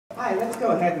Hi, let's go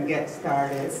ahead and get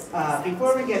started.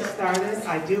 Before we get started,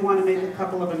 I do want to make a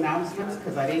couple of announcements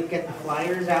because I didn't get the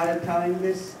flyers out in time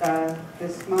this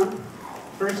month.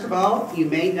 First of all, you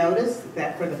may notice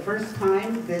that for the first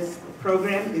time, this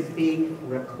program is being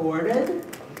recorded.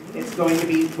 It's going to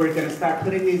be, we're going to start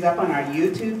putting these up on our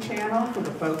YouTube channel for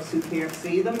the folks who can't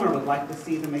see them or would like to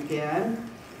see them again.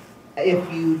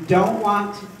 If you don't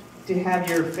want to have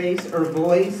your face or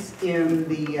voice in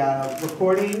the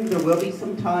recording, there will be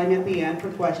some time at the end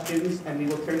for questions, and we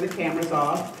will turn the cameras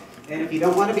off. And if you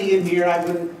don't want to be in here, I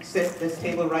wouldn't sit at this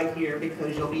table right here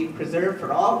because you'll be preserved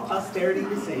for all posterity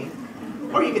to see.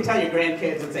 Or you can tell your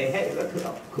grandkids and say, hey, look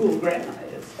how cool grandma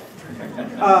is.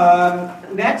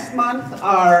 Next month,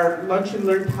 our Lunch and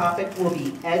Learn topic will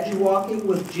be edge walking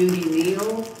with Judy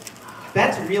Neal.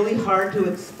 That's really hard to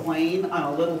explain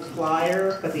on a little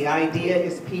flyer, but the idea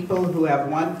is people who have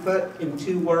one foot in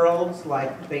two worlds,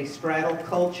 like they straddle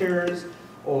cultures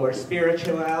or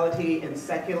spirituality and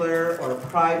secular or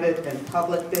private and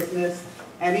public business.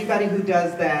 Anybody who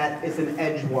does that is an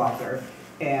edge walker.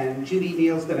 And Judy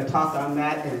Neal's going to talk on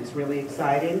that, and it's really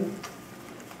exciting.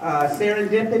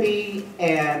 Serendipity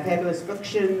and Fabulous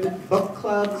Fiction book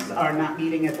clubs are not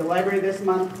meeting at the library this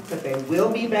month, but they will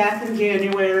be back in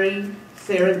January.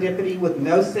 Serendipity with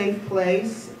No Safe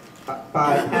Place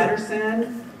by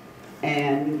Patterson,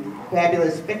 and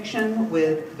Fabulous Fiction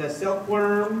with The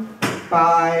Silkworm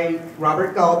by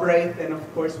Robert Galbraith, and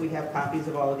of course we have copies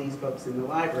of all of these books in the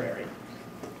library.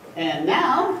 And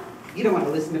now, you don't want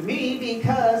to listen to me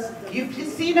because you've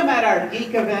just seen him at our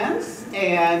geek events,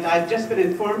 and I've just been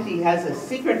informed he has a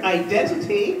secret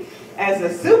identity as a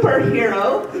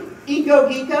superhero,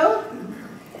 Eco-Geeko,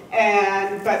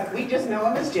 but we just know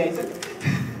him as Jason,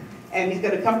 and he's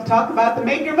going to come to talk about the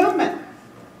Maker movement.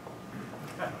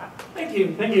 Thank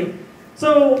you, thank you.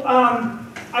 So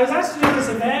I was asked to do this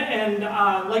event, and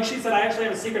like she said, I actually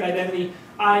have a secret identity.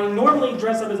 I normally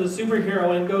dress up as a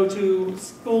superhero and go to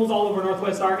schools all over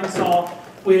Northwest Arkansas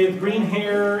with green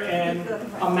hair and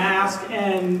a mask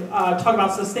and talk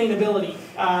about sustainability,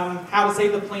 how to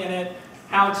save the planet,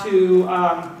 how to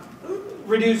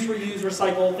reduce, reuse,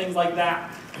 recycle, things like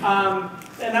that.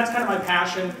 And that's kind of my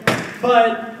passion.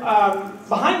 But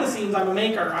behind the scenes, I'm a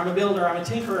maker, I'm a builder, I'm a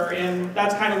tinkerer, and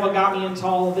that's kind of what got me into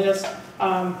all of this.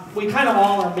 We kind of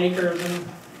all are makers,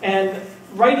 and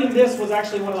writing this was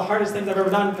actually one of the hardest things I've ever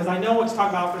done because I know what to talk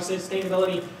about for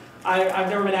sustainability. I've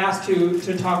never been asked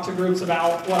to talk to groups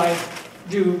about what I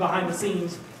do behind the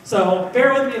scenes. So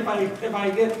bear with me if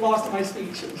I get lost in my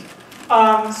speech.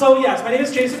 So yes, my name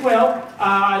is Jason Quail.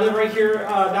 I live right here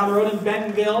down the road in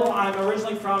Bentonville. I'm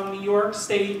originally from New York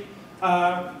State.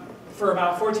 For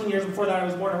about 14 years before that, I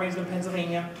was born and raised in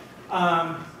Pennsylvania.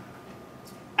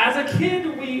 As a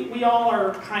kid, we all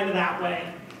are kind of that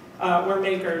way. We're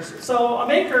makers. So a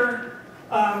maker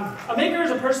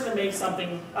is a person that makes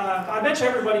something. I bet you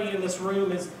everybody in this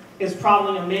room is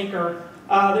probably a maker.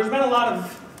 There's been a lot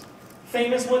of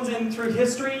famous ones through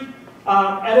history.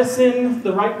 Edison,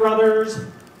 the Wright brothers,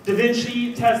 Da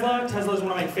Vinci, Tesla. Tesla is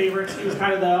one of my favorites. He was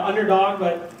kind of the underdog,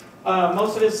 but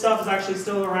most of his stuff is actually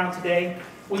still around today.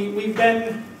 We've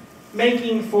been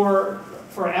making for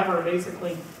forever,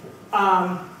 basically.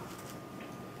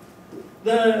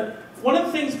 One of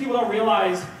the things people don't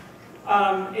realize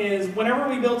is whenever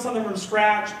we build something from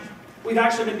scratch, we've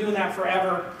actually been doing that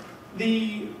forever.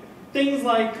 The things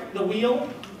like the wheel,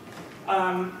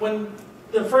 when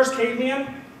the first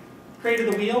caveman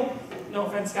created the wheel, no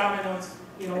offense, Scott, I know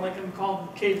you don't like him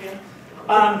called caveman.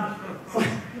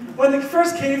 When the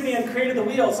first caveman created the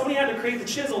wheel, somebody had to create the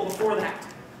chisel before that.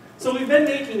 So we've been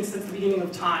making since the beginning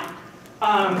of time.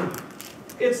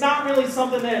 It's not really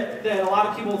something that a lot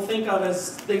of people think of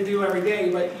as they do every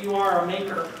day, but you are a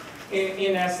maker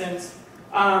in essence.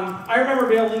 I remember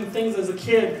building things as a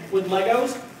kid with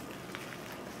Legos.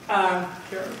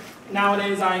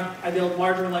 Nowadays I build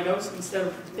larger Legos instead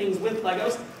of things with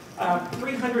Legos.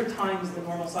 300 times the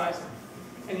normal size,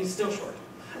 and he's still short.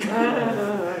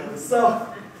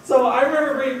 So I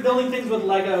remember building things with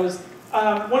Legos.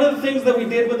 One of the things that we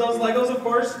did with those Legos, of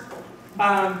course,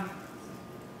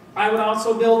 I would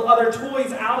also build other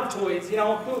toys out of toys. You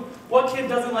know, what kid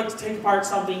doesn't like to take apart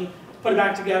something, put it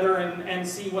back together, and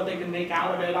see what they can make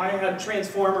out of it? I had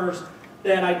Transformers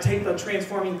that I'd take the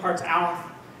transforming parts out,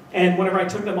 and whenever I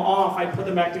took them off, I'd put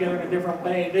them back together in a different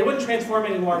way. They wouldn't transform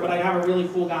anymore, but I'd have a really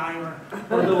cool guy or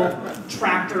a little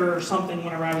tractor or something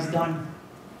whenever I was done.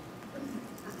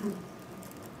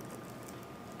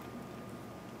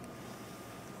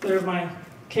 There's my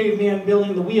caveman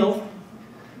building the wheel.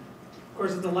 Of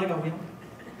course, it's a Lego wheel.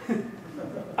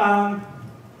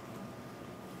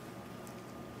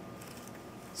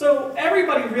 So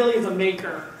everybody really is a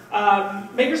maker.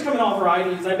 Makers come in all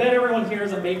varieties. I bet everyone here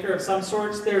is a maker of some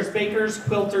sorts. There's bakers,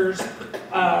 quilters,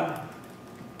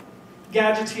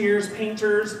 gadgeteers,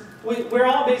 painters. We're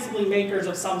all basically makers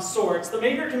of some sorts. The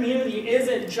maker community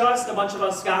isn't just a bunch of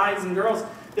us guys and girls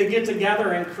that get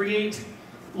together and create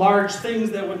large things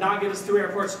that would not get us through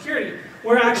airport security.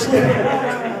 We're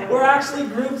actually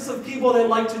groups of people that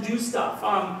like to do stuff.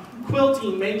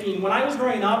 Quilting, making. When I was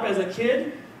growing up as a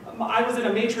kid, I was in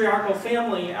a matriarchal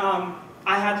family.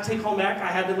 I had to take home ec.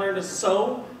 I had to learn to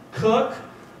sew, cook.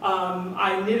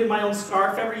 I knitted my own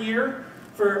scarf every year.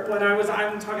 For when I was,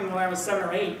 I'm talking when I was 7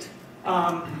 or 8.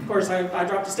 Of course, I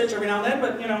dropped a stitch every now and then,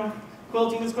 but you know,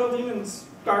 quilting is quilting and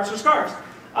scarves are scarves.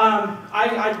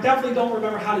 I definitely don't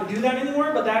remember how to do that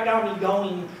anymore, but that got me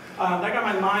going. That got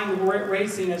my mind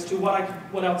racing as to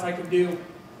what else I could do.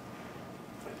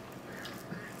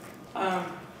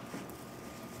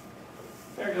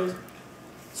 There it goes.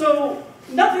 So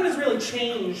nothing has really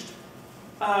changed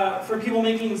for people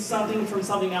making something from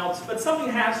something else, but something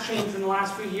has changed in the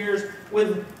last few years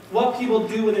with what people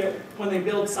do with it when they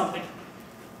build something.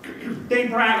 They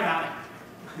brag about it.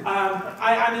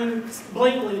 I mean,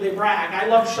 blatantly they brag. I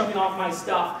love showing off my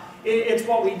stuff. It's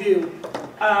what we do.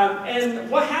 And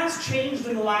what has changed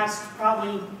in the last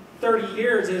probably 30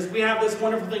 years is we have this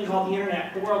wonderful thing called the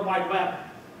internet, the World Wide Web.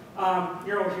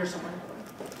 You're over here somewhere.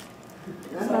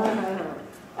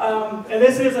 And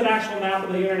this is an actual map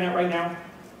of the internet right now.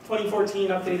 2014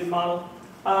 updated model.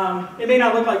 It may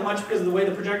not look like much because of the way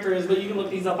the projector is, but you can look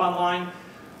these up online.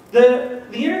 The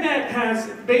internet has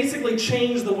basically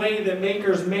changed the way that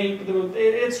makers make.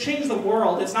 It's changed the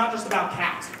world. It's not just about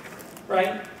cats,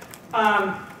 right?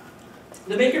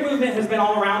 The maker movement has been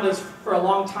all around us for a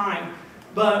long time,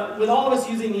 but with all of us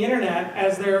using the internet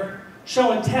as their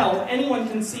show and tell, anyone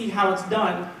can see how it's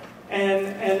done. And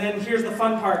then here's the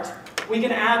fun part. We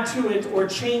can add to it or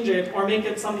change it or make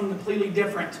it something completely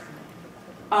different.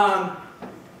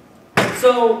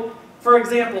 So, for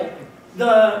example,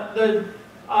 the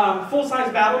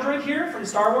full-size battle droid here from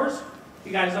Star Wars. If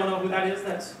you guys don't know who that is,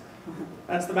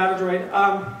 that's the battle droid.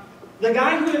 The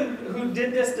guy who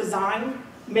did this design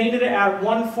made it at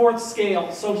 1/4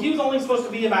 scale. So he was only supposed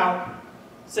to be about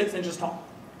 6 inches tall.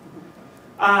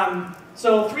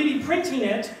 So 3D printing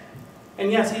it,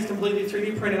 and yes, he's completely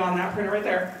 3D printed on that printer right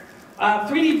there.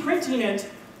 3D printing it,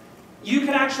 you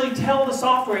can actually tell the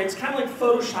software. It's kind of like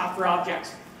Photoshop for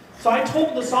objects. So I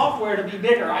told the software to be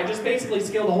bigger. I just basically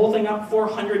scaled the whole thing up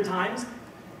 400 times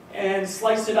and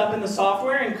sliced it up in the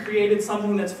software and created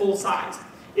something that's full size.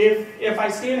 If I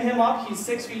stand him up, he's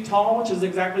 6 feet tall, which is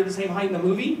exactly the same height in the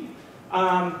movie.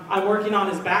 I'm working on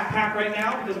his backpack right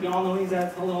now because we all know he's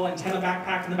got a little antenna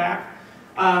backpack in the back.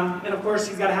 And of course,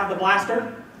 he's got to have the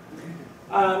blaster.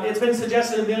 It's been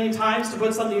suggested a million times to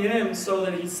put something in him so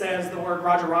that he says the word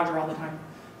Roger, Roger all the time.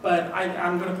 But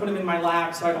I'm going to put him in my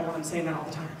lab, so I don't want him saying that all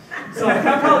the time. So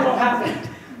that probably won't happen.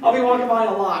 I'll be walking by it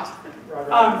a lot.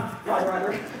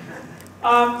 Roger.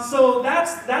 So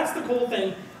that's the cool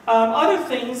thing. Other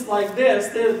things like this,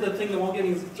 the thing that won't get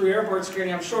me through airport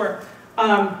security, I'm sure.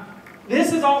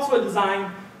 This is also a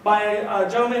design by a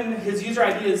gentleman. His user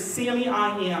ID is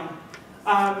CMEIM.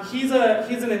 He's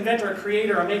an inventor, a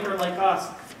creator, a maker like us.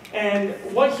 And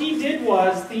what he did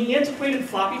was the antiquated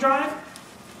floppy drive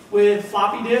with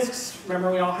floppy disks.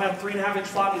 Remember, we all had 3.5-inch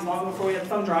floppies long before we had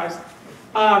thumb drives.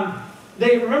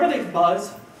 Remember they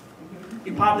buzz?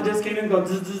 You pop the disk in and go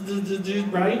zzz, zzz, zzz, zzz,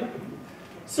 right?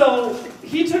 So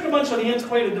he took a bunch of the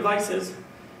antiquated devices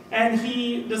and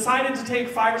he decided to take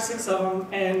 5 or 6 of them,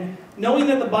 and knowing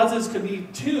that the buzzes could be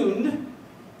tuned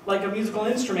like a musical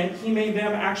instrument, he made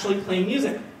them actually play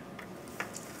music.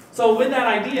 So with that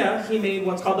idea, he made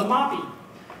what's called the Moppy.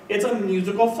 It's a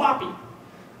musical floppy.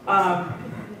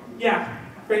 Yeah,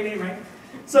 great name, right?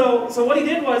 So what he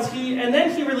did was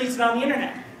then he released it on the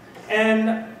internet.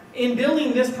 And in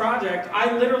building this project,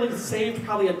 I literally saved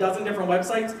probably a dozen different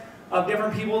websites of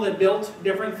different people that built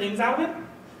different things out of it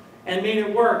and made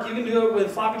it work. You can do it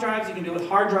with floppy drives, you can do it with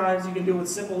hard drives, you can do it with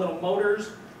simple little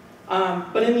motors.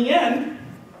 But in the end,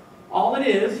 all it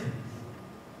is,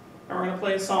 and we're going to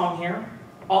play a song here,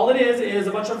 all it is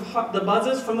a bunch of the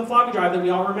buzzes from the floppy drive that we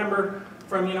all remember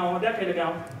from, a decade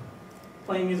ago,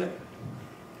 playing music.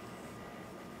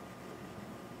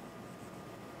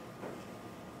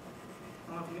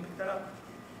 I don't know if you can pick that up.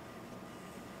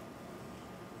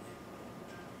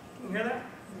 Can you hear that?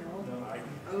 No, I can.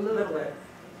 A little bit.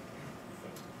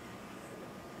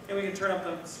 And we can turn up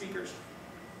the speakers.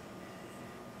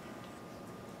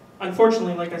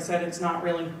 Unfortunately, like I said, it's not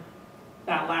really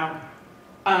that loud.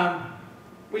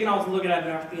 We can also look at it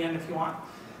at the end if you want.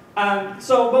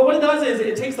 But what it does is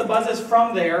it takes the buzzes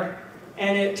from there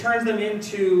and it turns them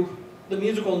into the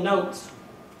musical notes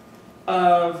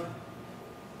of,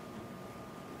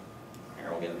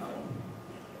 here, we'll get another one.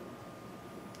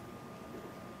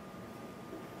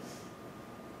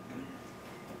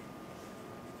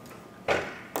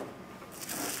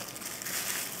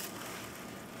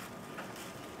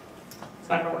 It's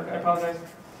not going to work, I apologize.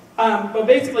 But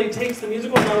basically it takes the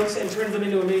musical notes and turns them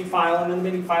into a MIDI file, and then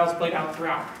the MIDI file is played out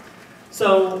throughout.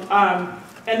 So,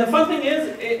 and the fun thing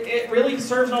is, it really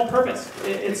serves no purpose.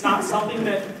 It's not something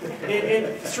that,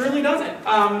 it truly doesn't.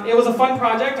 It was a fun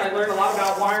project. I learned a lot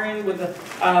about wiring with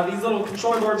these little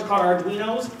controller boards called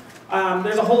Arduinos.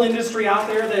 There's a whole industry out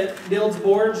there that builds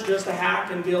boards just to hack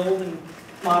and build and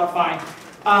modify.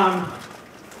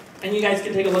 And you guys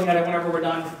can take a look at it whenever we're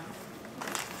done.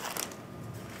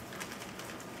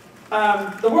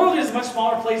 The world is a much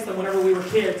smaller place than whenever we were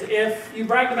kids. If you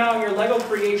bragged about your Lego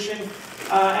creation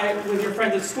with your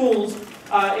friends at schools,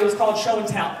 it was called show and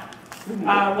tell.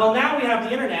 Well, now we have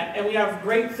the internet, and we have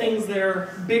great things that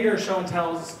are bigger show and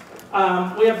tells.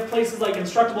 We have places like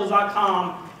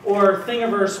Instructables.com or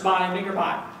Thingiverse by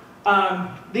MakerBot.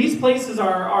 These places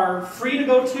are free to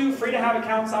go to, free to have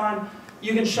accounts on.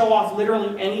 You can show off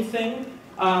literally anything.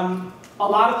 A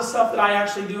lot of the stuff that I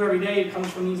actually do every day comes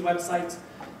from these websites.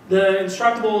 The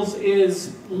Instructables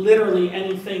is literally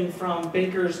anything from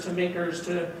bakers to makers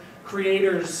to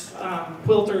creators,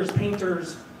 quilters,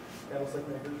 painters. Candlestick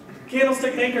makers.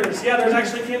 Candlestick makers. Yeah, there's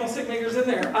actually candlestick makers in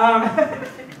there.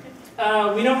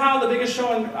 We now have the biggest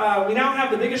show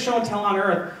and tell on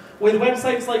earth. With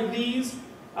websites like these,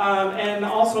 and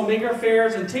also Maker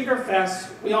Fairs and Tinker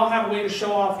Fests, we all have a way to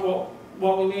show off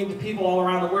what we made to people all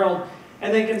around the world.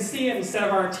 And they can see it instead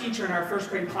of our teacher in our first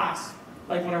grade class,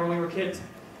 like whenever we were kids.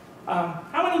 How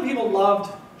many people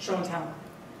loved show and tell?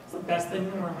 It's the best thing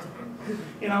in the world.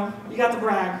 You know, you got to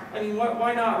brag. I mean,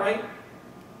 why not, right?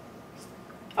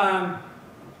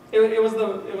 It was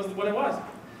what it was.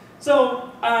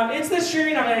 So it's this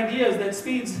sharing of ideas that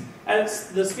speeds at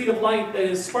the speed of light that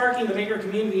is sparking the maker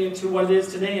community into what it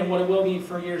is today and what it will be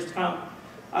for years to come.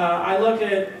 I look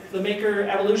at the maker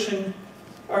evolution,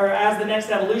 or as the next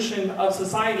evolution of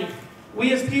society.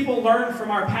 We as people learn from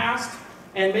our past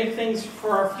and make things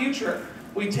for our future.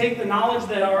 We take the knowledge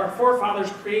that our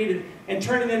forefathers created and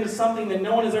turn it into something that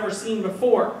no one has ever seen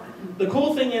before. The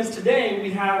cool thing is today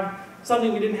we have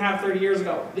something we didn't have 30 years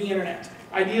ago, the internet.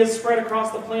 Ideas spread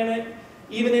across the planet,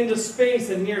 even into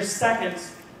space in mere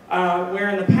seconds, where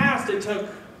in the past it took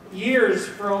years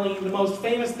for only the most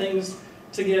famous things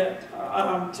to get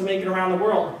to make it around the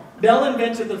world. Bell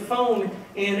invented the phone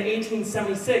in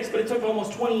 1876, but it took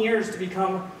almost 20 years to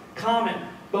become common.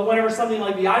 But whenever something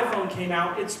like the iPhone came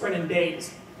out, it spread in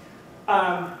days.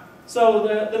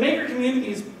 So the maker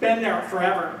community's been there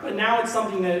forever, but now it's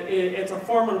something that it's a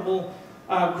formidable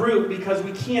group because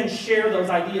we can share those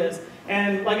ideas.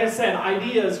 And like I said,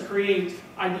 ideas create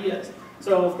ideas.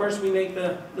 So of course we make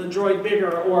the droid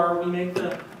bigger, or we make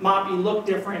the Moppy look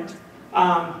different.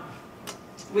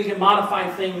 We can modify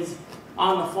things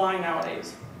on the fly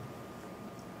nowadays.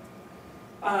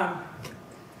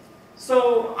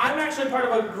 So I'm actually part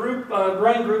of a group, a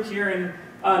growing group here in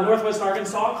Northwest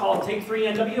Arkansas called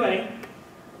Take3NWA.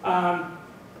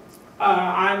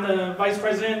 I'm the vice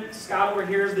president. Scott over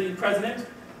here is the president.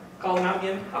 Call him out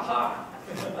again. Haha.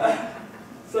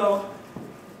 So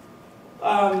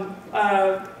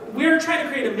we're trying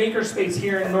to create a makerspace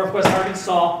here in Northwest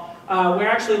Arkansas. We're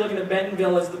actually looking at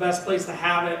Bentonville as the best place to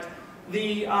have it.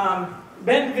 The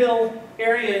Bentonville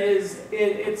area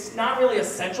it's not really a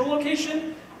central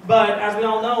location. But as we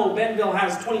all know, Bentonville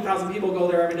has 20,000 people go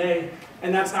there every day,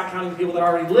 and that's not counting people that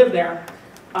already live there.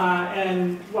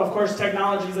 And well, of course,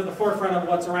 technology is at the forefront of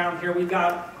what's around here. We've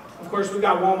got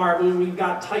Walmart, we've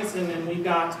got Tyson, and we've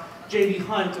got J.B.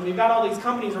 Hunt, and we've got all these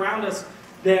companies around us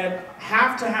that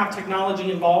have to have technology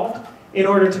involved in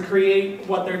order to create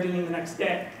what they're doing the next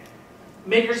day.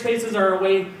 Makerspaces are a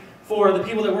way for the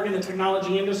people that work in the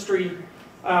technology industry,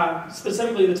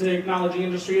 specifically the technology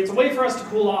industry. It's a way for us to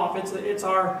cool off. It's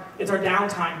our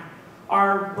downtime.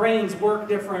 Our brains work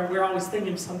different. We're always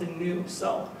thinking something new.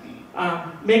 So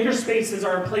makerspaces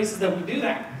are places that we do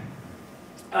that.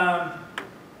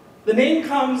 The name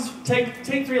comes,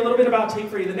 Take3, a little bit about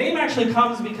Take3. The name actually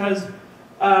comes because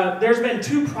there's been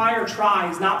 2 prior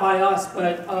tries, not by us,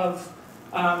 but of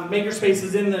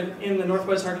makerspaces in the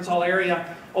Northwest Arkansas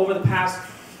area over the past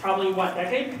probably, what,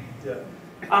 decade? Yeah.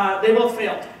 They both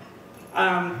failed.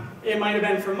 It might have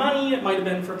been for money, it might have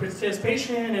been for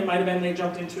participation, it might have been they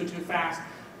jumped into it too fast.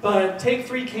 But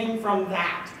Take3 came from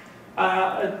that.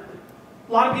 A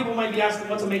lot of people might be asking,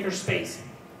 what's a makerspace?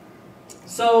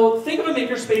 So think of a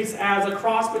makerspace as a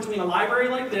cross between a library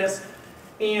like this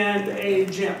and a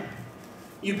gym.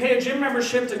 You pay a gym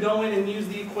membership to go in and use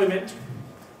the equipment,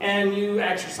 and you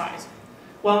exercise.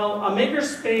 Well, a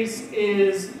makerspace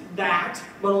is that,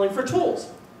 but only for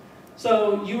tools.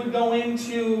 So you would go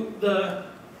into the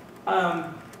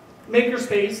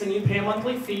makerspace and you pay a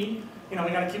monthly fee. You know,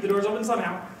 we got to keep the doors open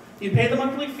somehow. You pay the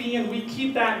monthly fee and we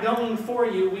keep that going for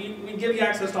you. We give you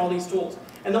access to all these tools.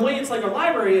 And the way it's like a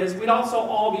library is we'd also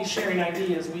all be sharing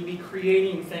ideas. We'd be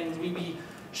creating things. We'd be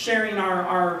sharing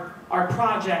our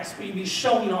projects. We'd be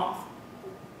showing off.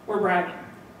 We're bragging.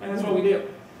 And that's what we do.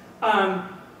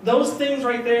 Those things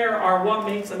right there are what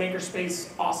makes a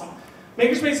makerspace awesome.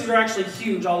 Makerspaces are actually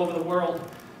huge all over the world.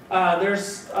 There's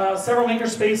several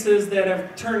makerspaces that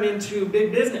have turned into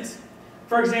big business.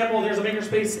 For example, there's a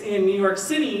makerspace in New York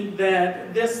City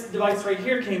that this device right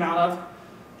here came out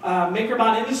of.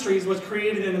 MakerBot Industries was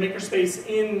created in the makerspace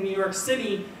in New York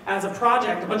City as a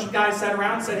project. A bunch of guys sat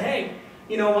around and said, hey,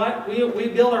 you know what? We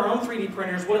build our own 3D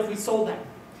printers. What if we sold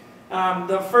them?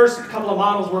 The first couple of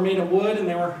models were made of wood, and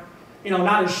they were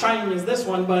not as shiny as this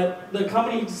one, but the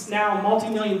company's now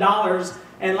multi-million dollars,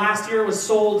 and last year was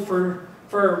sold for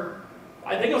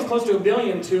I think it was close to $1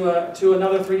 billion to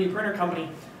another 3D printer company.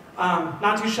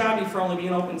 Not too shabby for only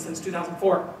being open since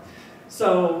 2004.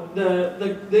 So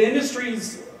the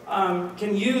industries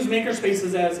can use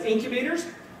makerspaces as incubators.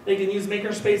 They can use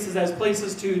makerspaces as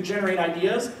places to generate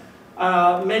ideas.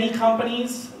 Many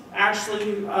companies,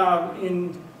 actually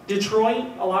in Detroit,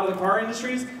 a lot of the car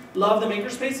industries love the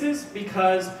makerspaces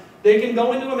because they can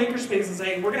go into a makerspace and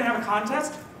say, we're going to have a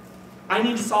contest. I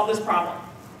need to solve this problem.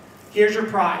 Here's your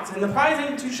prize. And the prize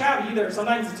ain't too shabby either.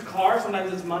 Sometimes it's a car,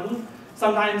 sometimes it's money,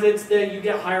 sometimes it's that you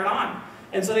get hired on.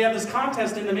 And so they have this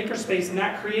contest in the makerspace, and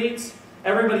that creates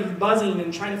everybody buzzing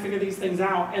and trying to figure these things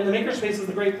out. And the makerspace is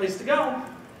a great place to go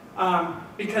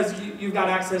because you've got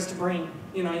access to brain.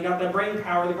 You got the brain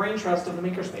power, the brain trust of the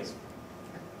makerspace.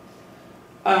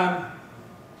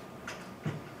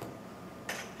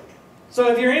 So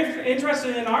if you're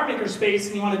interested in our makerspace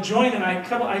and you want to join it,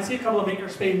 I see a couple of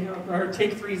makerspace or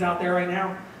Take3s out there right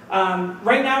now.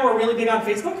 Right now we're really big on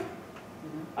Facebook.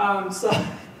 So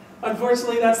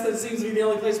unfortunately that seems to be the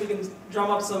only place we can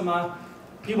drum up some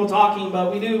people talking,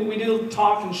 but we do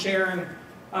talk and share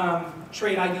and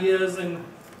trade ideas. And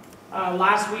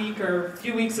last week or a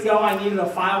few weeks ago I needed a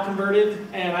file converted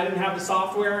and I didn't have the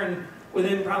software, and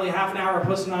within probably half an hour of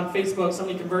posting on Facebook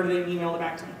somebody converted it and emailed it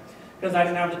back to me, because I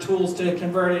didn't have the tools to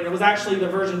convert it. It was actually the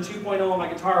version 2.0 of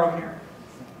my guitar over here.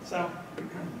 So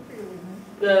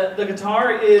the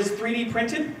guitar is 3D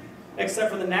printed,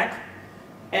 except for the neck.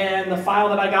 And the file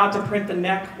that I got to print the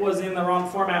neck was in the wrong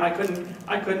format. I couldn't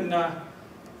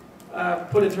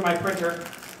put it through my printer.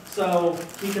 So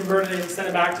he converted it and sent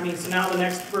it back to me. So now the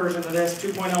next version of this,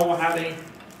 2.0, will have a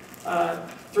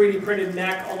 3D printed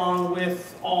neck along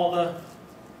with all the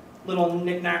little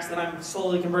knickknacks that I'm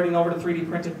slowly converting over to 3D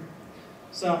printed.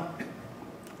 So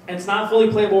it's not fully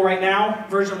playable right now.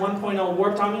 Version 1.0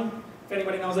 warped on me. If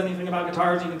anybody knows anything about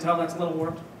guitars, you can tell that's a little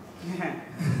warped.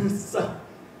 So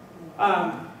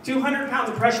 200 pounds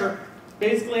of pressure.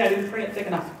 Basically, I didn't print it thick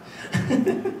enough.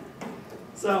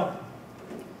 So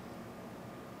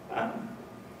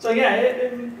yeah,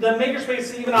 the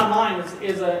makerspace, even online,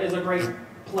 is a great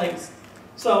place.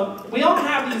 So we all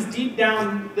have this deep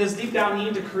down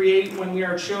need to create when we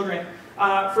are children.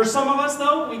 For some of us,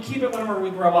 though, we keep it whenever we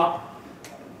grow up.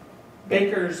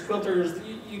 Bakers, quilters,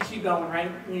 you keep going,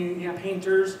 right? You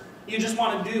painters, you just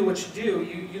want to do what you do.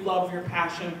 You love your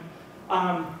passion.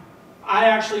 I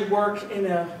actually work in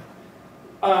a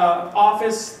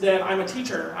office that I'm a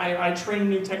teacher. I train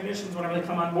new technicians whenever they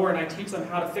come on board, and I teach them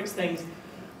how to fix things.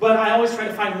 But I always try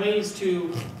to find ways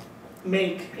to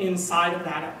make inside of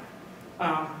that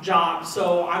job.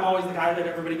 So I'm always the guy that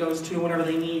everybody goes to whenever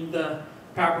they need the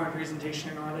PowerPoint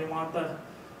presentation, or they want the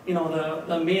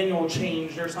manual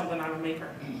changed or something. I'm a maker.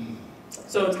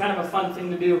 So it's kind of a fun thing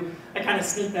to do. I kind of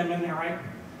sneak them in there, right?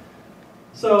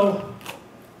 So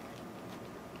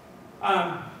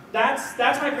that's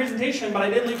my presentation, but I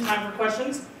did leave time for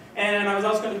questions. And I was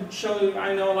also going to show you,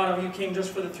 I know a lot of you came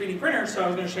just for the 3D printer, so I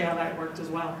was going to show you how that worked as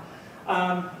well.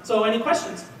 So any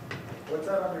questions? What's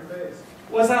that on your face?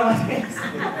 What's that on my face?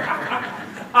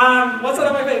 What's that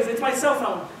on my face? It's my cell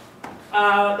phone.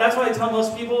 That's what I tell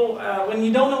most people. When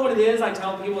you don't know what it is, I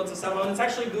tell people it's a cell phone. It's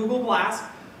actually Google Glass.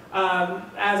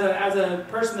 As a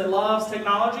person that loves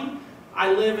technology,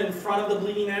 I live in front of the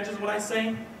bleeding edge, is what I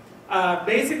say.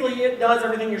 Basically, it does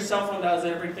everything your cell phone does,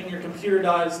 everything your computer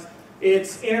does.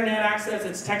 It's internet access,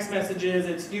 it's text messages,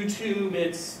 it's YouTube,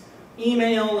 it's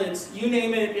email, it's you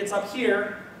name it, it's up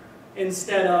here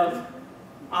instead of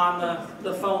on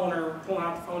the phone or pulling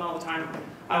out the phone all the time.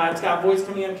 It's got voice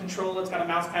command control, it's got a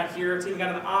mouse pad here, it's even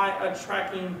got a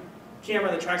tracking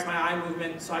camera that tracks my eye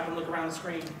movement so I can look around the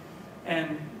screen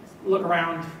and look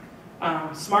around.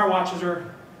 Smartwatches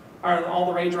are all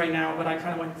the rage right now, but I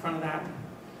kind of went in front of that.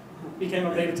 Became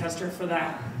a beta tester for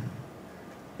that.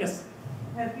 Yes?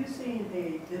 Have you seen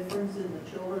a difference in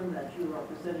the children that you are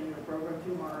presenting your program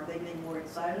to? Are they getting more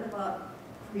excited about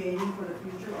creating for the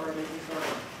future, or are they just sort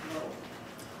of,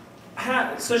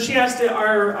 no? So she asked,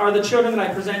 are the children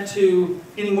that I present to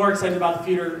getting more excited about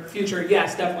the future?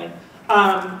 Yes, definitely.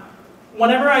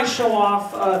 Whenever I show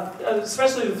off,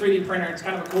 especially the 3D printer, it's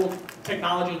kind of a cool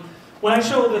technology. When I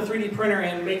show the 3D printer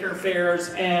in maker fairs,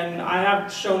 and I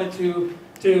have shown it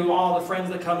to all the friends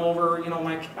that come over, you know,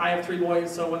 I have 3 boys,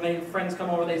 so when friends come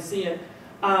over, they see it.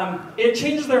 It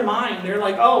changes their mind. They're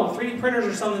like, oh, 3D printers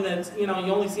are something that, you know,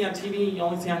 you only see on TV, you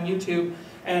only see on YouTube,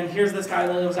 and here's this guy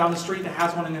that lives down the street that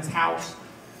has one in his house.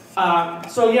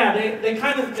 So yeah, they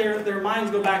kind of, their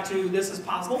minds go back to this is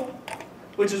possible,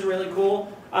 which is really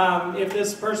cool. If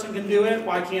this person can do it,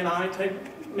 why can't I type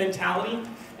mentality.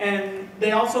 And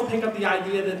they also pick up the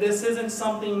idea that this isn't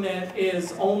something that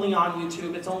is only on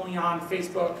YouTube, it's only on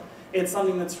Facebook. It's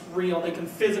something that's real. They can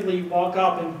physically walk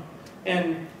up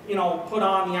and you know, put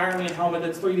on the Iron Man helmet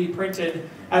that's 3D printed,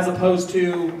 as opposed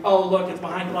to, oh look, it's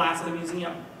behind glass at a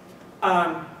museum.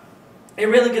 It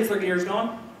really gets their gears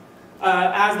going.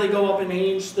 As they go up in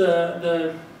age,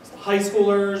 the high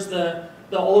schoolers,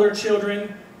 the older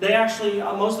children, they actually,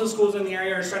 most of the schools in the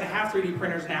area are starting to have 3D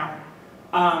printers now.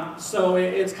 So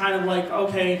it's kind of like,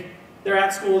 okay, they're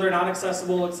at school, they're not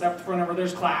accessible except for whenever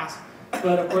there's class,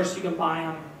 but of course you can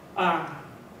buy them.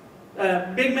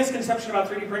 Big misconception about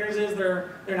 3D printers is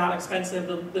they're not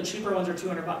expensive. The cheaper ones are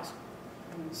 $200.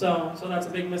 So that's a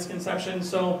big misconception.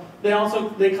 So they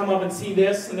come up and see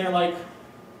this and they're like,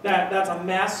 that's a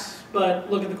mess, but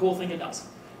look at the cool thing it does.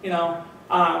 You know,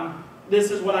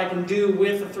 this is what I can do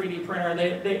with a 3D printer.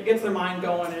 It gets their mind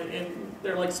going, and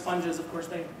they're like sponges. Of course,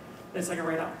 they suck it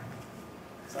right up.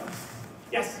 So,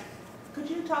 yes? Could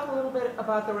you talk a little bit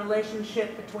about the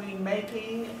relationship between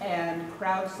making and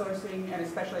crowdsourcing, and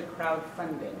especially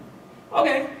crowdfunding?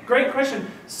 Okay, great question.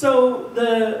 So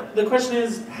the question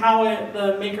is how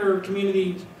the maker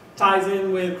community ties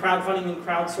in with crowdfunding and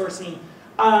crowdsourcing.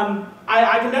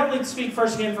 I can definitely speak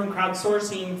firsthand from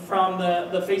crowdsourcing from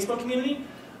the Facebook community.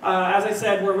 As I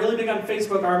said, we're really big on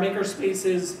Facebook. Our Makerspace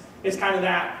is kind of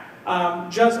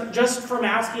that. Just from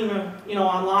asking, you know,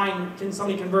 online, can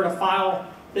somebody convert a file?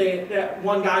 That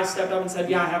one guy stepped up and said,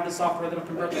 yeah, I have the software that'll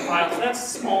convert the file. So that's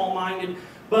small-minded.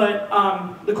 But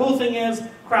the cool thing is,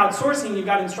 crowdsourcing, you've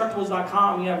got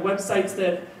Instructables.com, you have websites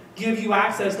that give you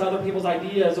access to other people's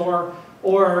ideas, or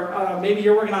maybe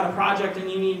you're working on a project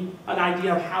and you need an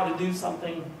idea of how to do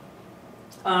something.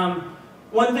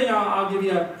 One thing I'll give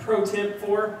you a pro tip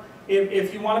for,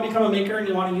 if you want to become a maker and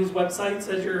you want to use websites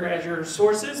as your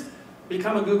sources,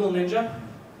 become a Google Ninja.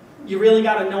 You really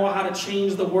got to know how to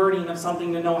change the wording of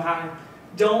something to know how to.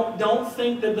 Don't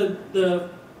think that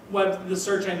the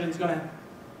search engine's going to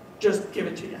just give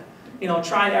it to you. You know,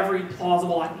 try every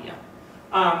plausible idea,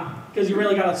 because you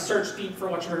really got to search deep for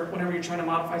whenever you're trying to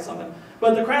modify something.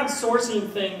 But the crowdsourcing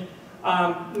thing,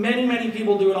 many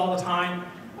people do it all the time.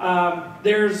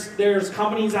 There's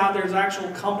companies out there, there's actual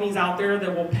companies out there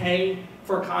that will pay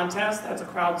for contests. That's a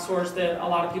crowdsource that a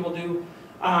lot of people do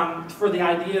for the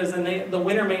ideas, and the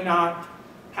winner may not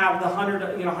have the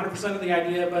 100% of the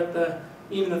idea, but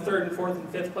even the 3rd and 4th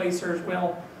and 5th placers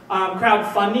will.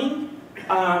 Crowdfunding.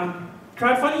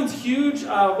 Crowdfunding is huge.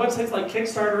 Websites like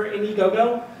Kickstarter,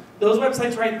 Indiegogo, those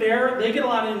websites right there, they get a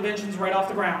lot of inventions right off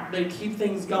the ground. They keep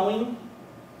things going.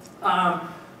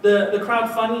 The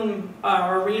crowdfunding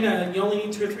arena, you only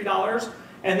need $2 or $3,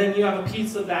 and then you have a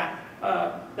piece of that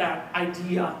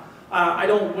idea. I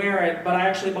don't wear it, but I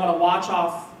actually bought a watch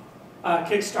off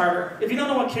Kickstarter. If you don't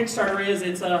know what Kickstarter is,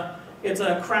 it's a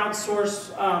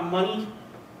crowdsource money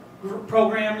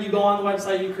program. You go on the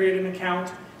website, you create an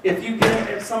account.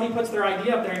 If somebody puts their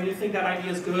idea up there and you think that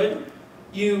idea is good,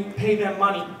 you pay them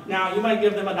money. Now you might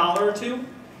give them $1 or $2,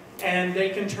 and they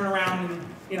can turn around and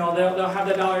they'll have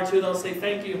that $1 or $2. They'll say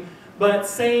thank you. But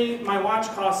say my watch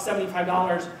costs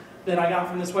 $75 that I got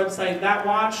from this website. That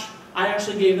watch, I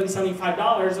actually gave them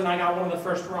 $75, and I got one of the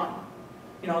first run.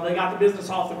 They got the business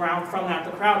off the ground from that.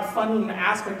 The crowdfunding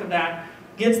aspect of that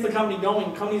gets the company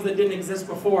going. Companies that didn't exist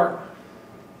before.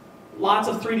 Lots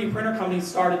of 3D printer companies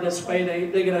started this way.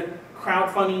 They get a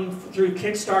crowdfunding through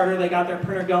Kickstarter. They got their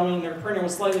printer going. Their printer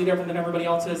was slightly different than everybody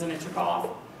else's, and it took off.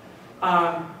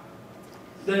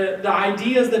 The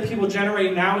ideas that people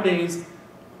generate nowadays,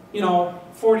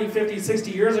 40, 50,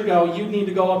 60 years ago, you'd need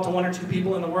to go up to 1 or 2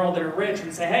 people in the world that are rich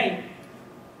and say, hey,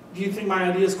 do you think my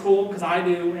idea is cool? Because I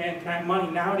do, and can I have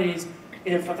money? Nowadays,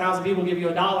 if 1,000 people give you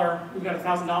 $1, you've got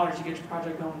 $1,000 to get your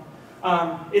project going.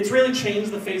 It's really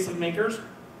changed the face of makers.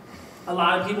 A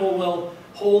lot of people will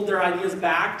hold their ideas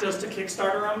back just to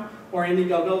Kickstarter them or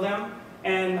Indiegogo them,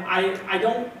 and I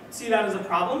don't see that as a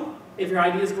problem. If your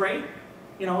idea is great,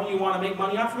 you want to make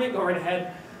money off of it, go right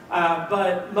ahead.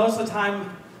 But most of the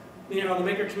time, the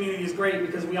maker community is great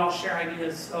because we all share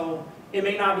ideas. So it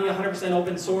may not be 100%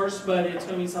 open source, but it's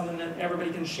going to be something that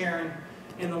everybody can share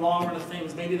in the long run of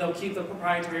things. Maybe they'll keep the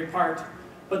proprietary part,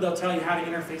 but they'll tell you how to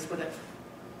interface with it.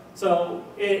 So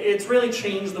it's really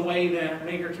changed the way that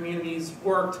maker communities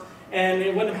worked, and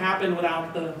it wouldn't have happened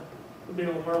without the big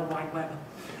old World Wide Web.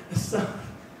 So,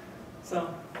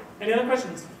 any other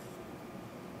questions?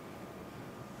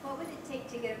 What would it take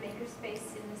to get a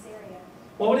makerspace in this area?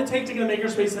 What would it take to get a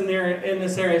makerspace in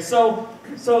this area? So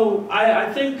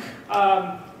I think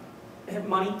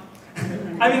money.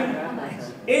 I mean,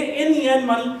 in the end,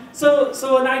 money.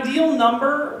 So an ideal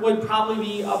number would probably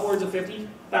be upwards of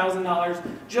 $50,000,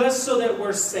 just so that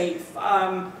we're safe.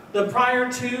 The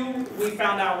prior two, we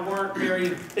found out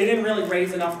they didn't really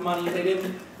raise enough money. They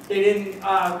didn't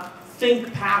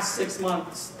think past 6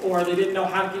 months, or they didn't know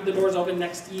how to keep the doors open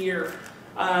next year.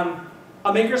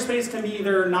 A makerspace can be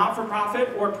either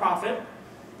not-for-profit or profit.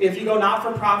 If you go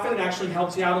not-for-profit, it actually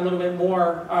helps you out a little bit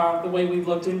more, the way we've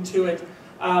looked into it.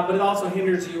 But it also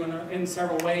hinders you in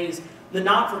several ways. The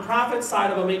not-for-profit side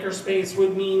of a makerspace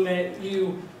would mean that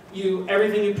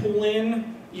everything you pull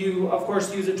in, you of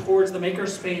course use it towards the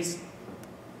makerspace,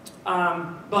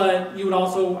 but you would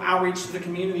also outreach to the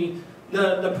community.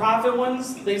 The profit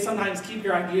ones, they sometimes keep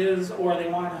your ideas, or they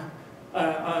want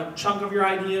a chunk of your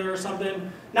idea or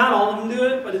something. Not all of them do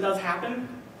it, but it does happen.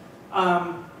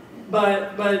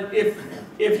 But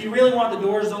if you really want the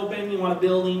doors open, you want a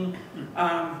building,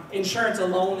 insurance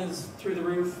alone is through the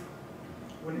roof.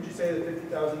 When did you say that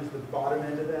 50,000 is the bottom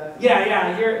end of that?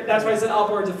 Yeah. That's why I said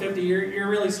upwards of 50. You're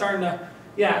really starting to,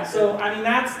 yeah. So I mean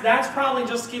that's probably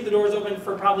just to keep the doors open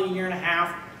for probably a year and a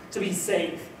half to be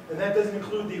safe. And that doesn't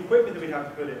include the equipment that we'd have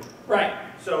to put in. Right.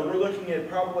 So we're looking at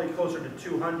probably closer to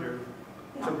 200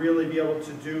 to really be able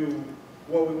to do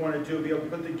what we want to do, be able to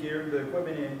put the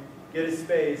equipment in, get a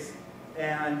space,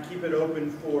 and keep it open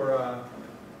for,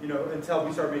 until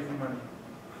we start making money.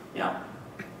 Yeah.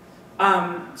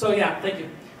 So yeah, thank you.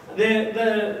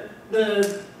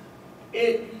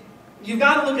 You've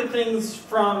got to look at things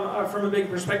from a big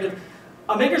perspective.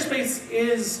 A makerspace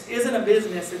isn't a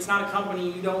business. It's not a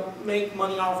company. You don't make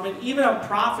money off of it. Even a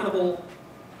profitable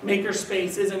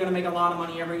makerspace isn't going to make a lot of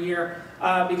money every year,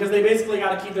 because they basically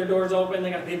got to keep their doors open.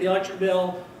 They got to pay the electric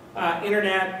bill,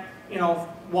 internet,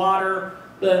 water,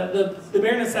 the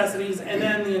bare necessities, and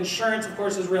then the insurance, of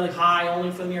course, is really high,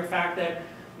 only for the mere fact that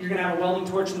you're going to have a welding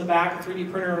torch in the back, a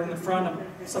 3D printer in the front,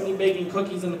 and somebody baking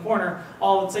cookies in the corner,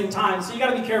 all at the same time. So you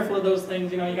got to be careful of those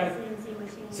things. You got to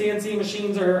CNC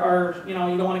machines are you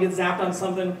don't want to get zapped on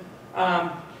something.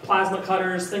 Plasma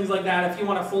cutters, things like that. If you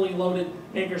want a fully loaded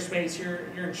makerspace,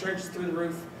 your insurance is through the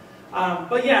roof.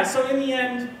 But yeah, so in the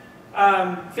end,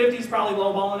 50 is probably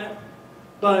lowballing it.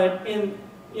 But in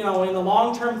the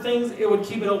long-term things, it would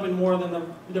keep it open more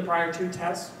than the prior two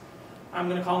tests. I'm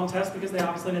going to call them tests because they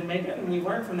obviously didn't make it, and we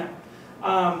learned from that.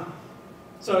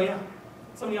 So yeah,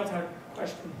 somebody else had a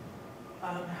question.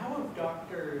 How have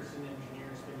doctors and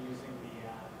engineers been using the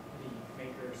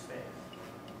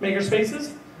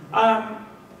Makerspaces?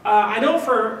 I know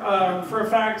for a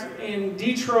fact in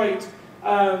Detroit,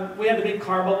 we had the big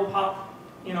car bubble pop,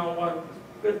 a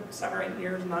good 7 or 8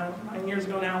 years, 9 years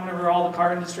ago now, whenever all the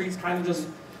car industries kind of just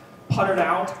puttered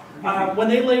out. When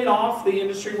they laid off the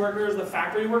industry workers, the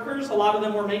factory workers, a lot of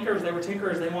them were makers, they were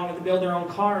tinkerers, they wanted to build their own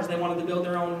cars, they wanted to build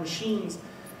their own machines.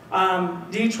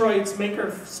 Detroit's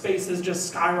maker spaces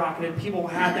just skyrocketed. People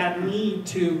had that need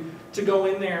to go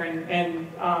in there and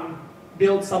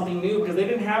build something new because they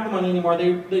didn't have the money anymore,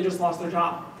 they just lost their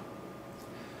job.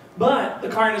 But the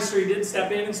car industry did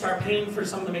step in and start paying for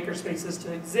some of the maker spaces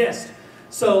to exist.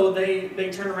 So they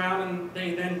turned around and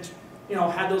they then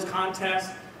had those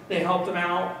contests. They helped them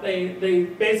out. They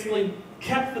basically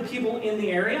kept the people in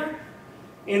the area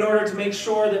in order to make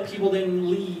sure that people didn't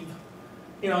leave.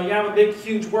 You have a big,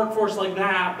 huge workforce like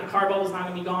that, the car bubble's not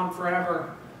going to be gone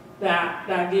forever.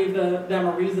 That gave them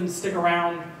a reason to stick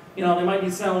around. They might be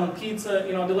selling pizza,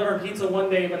 delivering pizza one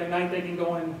day, but at night they can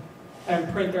go in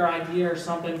and print their idea or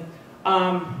something.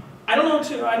 I don't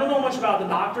know much about the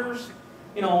doctors.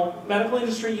 Medical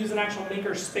industry using actual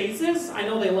maker spaces. I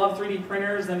know they love 3D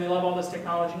printers and they love all this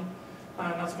technology.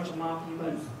 Not so much a Mopy,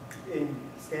 but in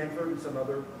Stanford and some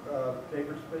other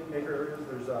maker areas,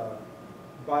 there's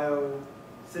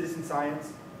citizen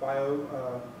science,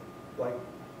 like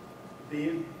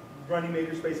the running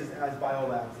makerspaces as bio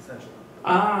labs essentially.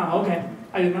 Ah, okay.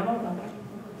 I did not know about that.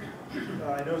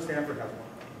 I know Stanford has one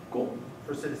Cool.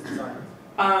 for citizen science.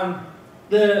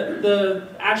 The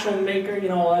actual maker, you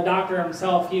know, a doctor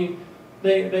himself,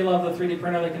 they love the 3D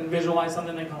printer. They can visualize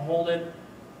something, they can hold it,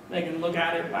 they can look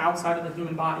at it outside of the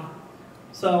human body.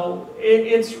 So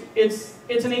it's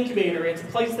an incubator. It's a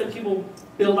place that people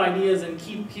build ideas and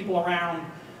keep people around.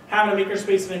 Having a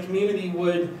makerspace in a community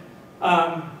would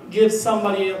give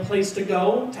somebody a place to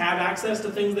go, to have access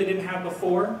to things they didn't have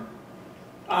before.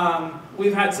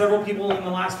 We've had several people in the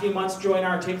last few months join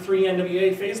our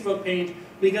Take3NWA Facebook page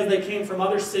because they came from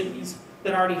other cities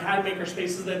that already had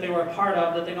makerspaces that they were a part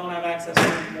of that they don't have access to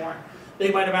anymore.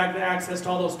 They might have had access to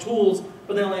all those tools,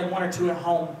 but they only had one or two at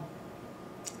home.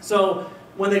 So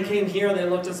when they came here, they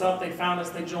looked us up, they found us,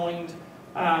 they joined.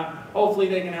 Hopefully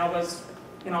they can help us,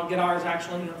 you know, get ours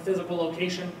actually in a physical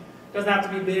location. Doesn't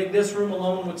have to be big. This room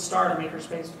alone would start a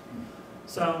makerspace.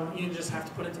 So you just have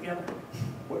to put it together.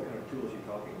 What kind of tools are you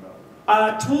talking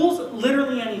about? Tools,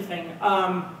 literally anything.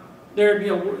 There'd be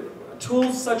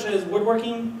tools such as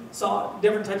woodworking,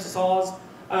 different types of saws.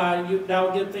 That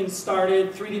would get things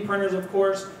started. 3D printers, of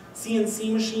course.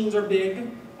 CNC machines are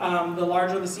big. The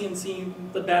larger the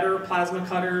CNC, the better. Plasma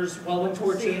cutters, welding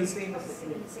torches.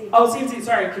 Oh, CNC,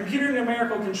 sorry. Computer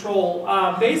numerical control.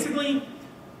 Basically,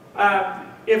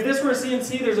 if this were a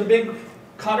CNC, there's a big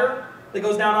cutter that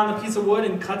goes down on the piece of wood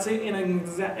and cuts it in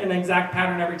an exact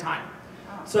pattern every time.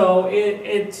 So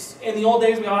it's in the old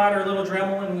days we all had our little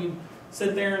Dremel and we'd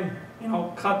sit there and, you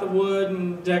know, cut the wood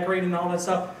and decorate and all that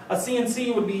stuff. A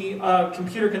CNC would be a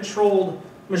computer-controlled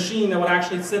machine that would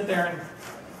actually sit there and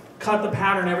cut the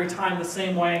pattern every time the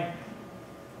same way.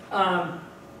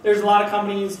 There's a lot of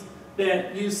companies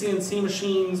that use CNC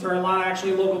machines, or a lot of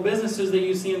actually local businesses that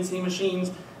use CNC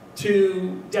machines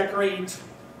to decorate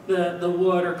the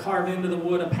wood or carve into the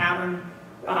wood a pattern.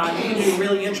 You can do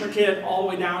really intricate all the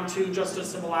way down to just a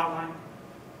simple outline.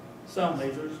 So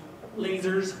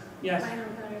lasers, yes.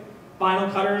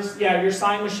 Vinyl cutters, yeah. Your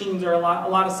sign machines are a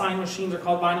lot of sign machines are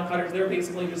called vinyl cutters. They're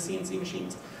basically just CNC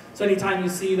machines. So anytime you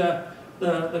see the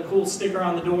cool sticker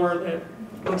on the door that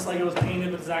looks like it was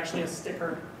painted, but it's actually a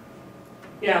sticker.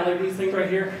 Yeah, like these things right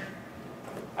here.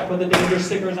 I put the danger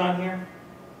stickers on here.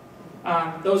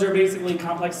 Those are basically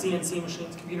complex CNC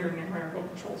machines, computer numerical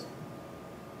controls.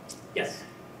 Yes.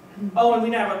 Oh, and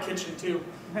we'd have a kitchen too.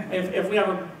 If we have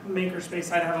a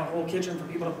makerspace, I'd have a whole kitchen for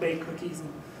people to bake cookies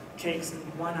and cakes, and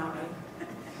why not, right?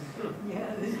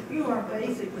 Yeah, you are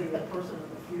basically the person of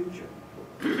the future.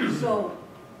 So,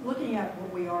 looking at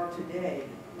what we are today,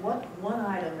 what one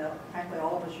item that practically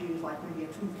all of us use, like maybe a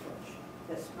toothbrush,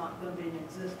 that's not going to be in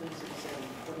existence in, say,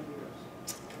 20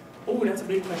 years? Oh, that's a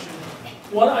big question.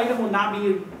 What item would not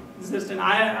be existent?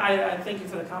 I thank you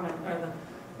for the comment, or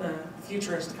the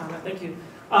futurist comment. Thank you.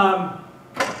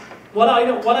 What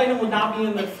item would not be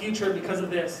in the future because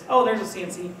of this? Oh, there's a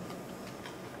CNC.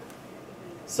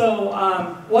 So,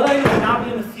 what item would not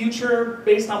be in the future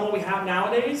based on what we have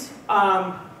nowadays?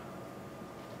 I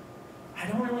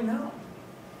don't really know.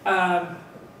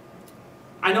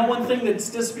 I know one thing that's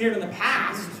disappeared in the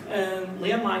past, and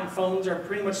landline phones are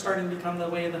pretty much starting to become the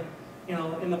way of the, you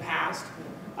know, in the past.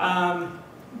 The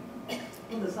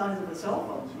size of the cell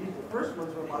phones, the first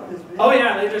ones were about this big. Oh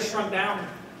yeah, they just shrunk down.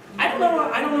 I don't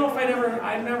know if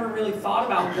I've never really thought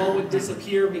about what would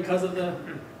disappear because of the,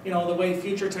 you know, the way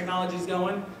future technology is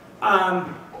going. I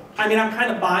mean, I'm kind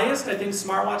of biased. I think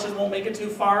smartwatches won't make it too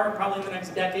far, probably in the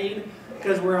next decade,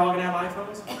 because we're all gonna have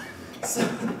iPhones. So,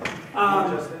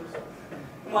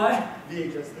 what?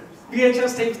 VHS tapes.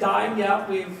 VHS tapes died. Yeah,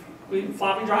 we've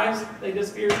floppy drives. They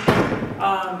disappeared.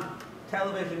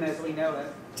 Television as we know it.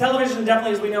 Television,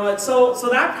 definitely as we know it. So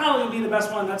that probably would be the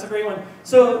best one. That's a great one.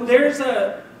 So there's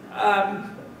a,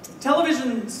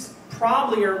 televisions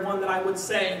probably are one that I would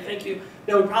say, thank you,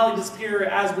 that would probably disappear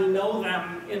as we know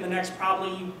them in the next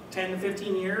probably 10 to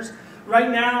 15 years. Right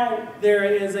now, there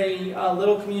is a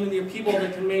little community of people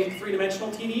that can make three-dimensional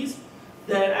TVs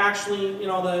that actually, you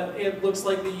know, it looks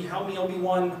like the Help Me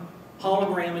Obi-Wan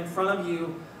hologram in front of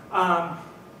you.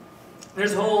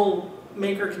 There's whole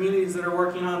maker communities that are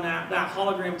working on that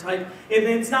hologram type. And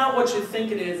it's not what you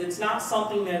think it is. It's not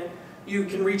something that you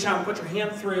can reach out and put your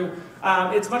hand through.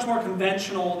 It's much more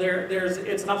conventional.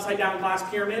 It's an upside down glass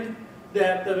pyramid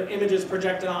that the image is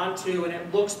projected onto, and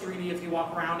it looks 3D if you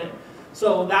walk around it.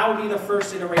 So that would be the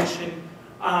first iteration.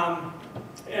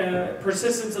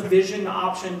 Persistence of vision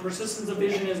option. Persistence of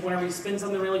vision is whenever you spin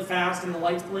something really fast and the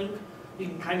lights blink, you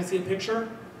can kind of see a picture.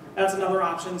 That's another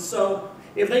option. So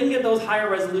if they can get those higher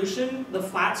resolution, the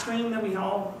flat screen that we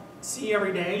all see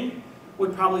every day,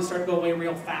 would probably start to go away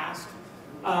real fast.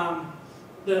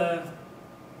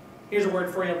 Here's a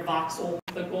word for you, voxel.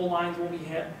 The goal lines will be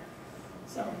hit.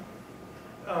 So,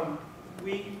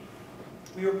 we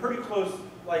were pretty close,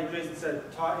 like Jason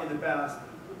said, taught in the past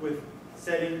with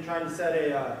trying to set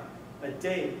a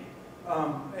date.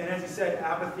 And as he said,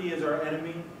 apathy is our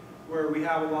enemy, where we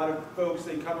have a lot of folks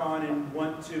that come on and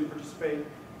want to participate,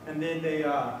 and then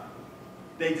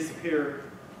they disappear.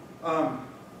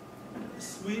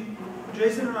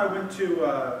 Jason and I went to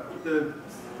the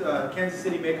Kansas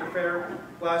City Maker Fair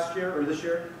last year, or this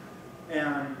year,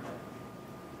 and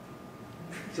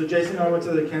so Jason and I went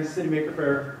to the Kansas City Maker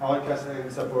Fair, all at Cassidy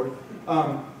and so forth,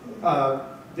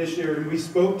 this year, and we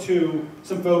spoke to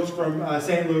some folks from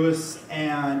St. Louis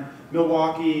and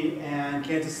Milwaukee and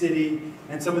Kansas City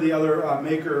and some of the other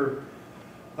maker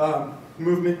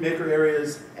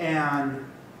areas, and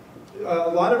a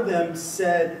lot of them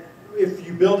said, if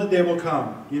you build it, they will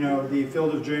come. You know, the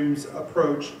Field of Dreams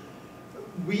approach.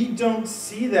 We don't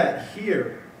see that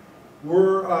here.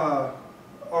 We're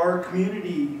our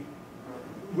community.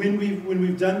 When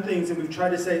we've done things and we've tried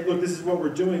to say, look, this is what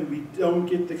we're doing, we don't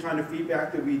get the kind of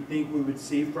feedback that we think we would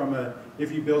see from a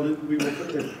if you build it, we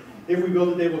will. If we build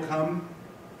it, they will come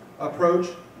approach.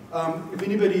 If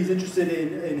anybody's interested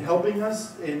in helping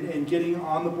us and getting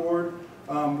on the board,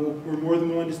 we're more than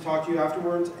willing to talk to you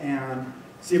afterwards and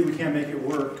see if we can make it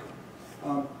work.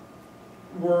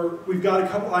 We've got a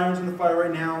couple irons in the fire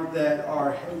right now that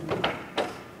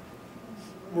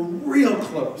we're real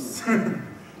close.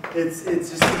 It's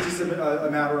just a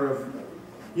matter of,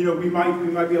 you know, we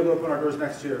might be able to open our doors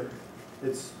next year.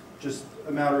 It's just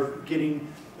a matter of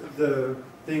getting the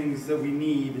things that we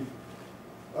need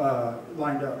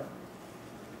lined up.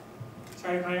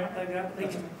 Sorry if I got that.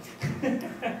 Thank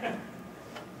you.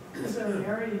 Is there an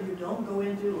area you don't go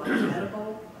into, like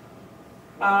medical?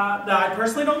 That I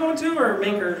personally don't go into, or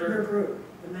makers? Your group,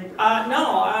 the makers.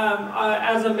 No.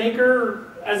 As a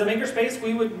makerspace,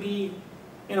 we would be,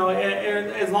 you know,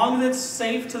 as long as it's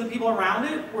safe to the people around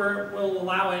it, we'll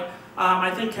allow it.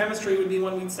 I think chemistry would be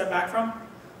one we'd step back from.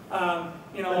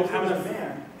 You know,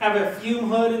 have a fume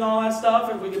hood and all that stuff,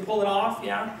 if we could pull it off,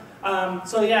 yeah.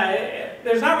 So yeah,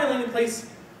 there's not really any place.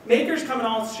 Makers come in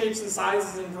all shapes and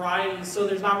sizes and varieties, so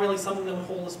there's not really something that would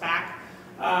hold us back.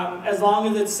 As long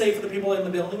as it's safe for the people in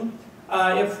the building.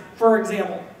 If, for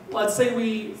example, let's say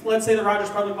the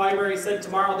Rogers Public Library said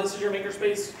tomorrow, this is your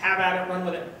makerspace, have at it, run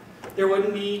with it. There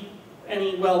wouldn't be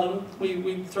any welding.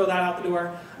 We'd throw that out the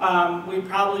door. We'd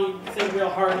probably think real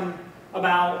hard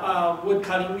about wood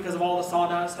cutting because of all the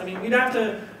sawdust. I mean, we'd have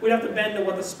to bend to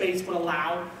what the space would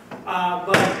allow.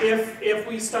 But if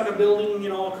we stuck a building, you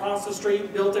know, across the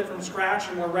street, built it from scratch,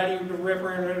 and we're ready to rip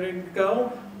and ready to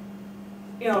go,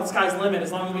 you know, the sky's the limit.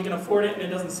 As long as we can afford it and it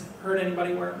doesn't hurt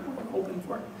anybody, we're hoping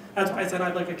for it. That's why I said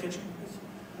I'd like a kitchen.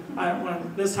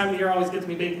 This time of year always gets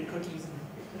me baking cookies.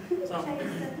 So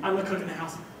I'm the cook in the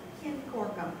house. Ken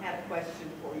Corkum had a question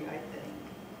for you, I think.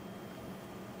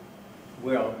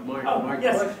 Well, my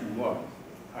yes. question was,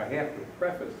 I have to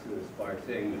preface this by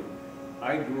saying that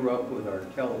I grew up with our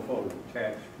telephone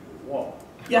attached to the wall.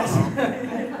 Yes.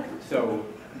 So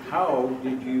how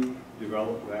did you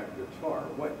develop that guitar?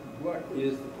 What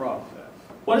is the process?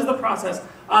 What is the process?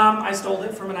 I stole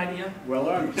it from an idea. Well,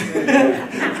 I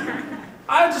understand.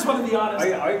 I just want to be honest.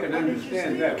 I can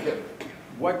understand that.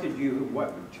 What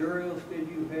materials did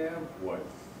you have? What?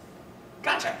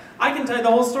 Gotcha. I can tell you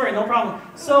the whole story, no problem.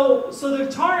 So the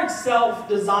guitar itself,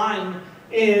 design,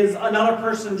 is another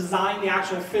person designed the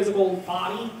actual physical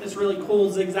body, this really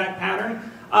cool zigzag pattern.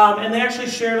 And they actually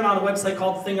shared it on a website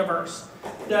called Thingiverse.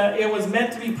 It was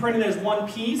meant to be printed as one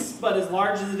piece, but as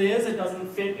large as it is, it doesn't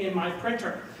fit in my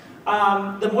printer.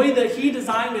 The way that he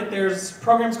designed it, there's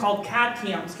programs called CAD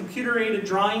CAMs, computer-aided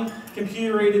drawing,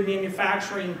 computer-aided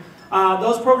manufacturing.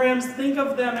 Those programs, think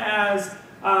of them as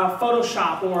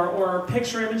Photoshop or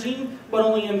picture imaging, but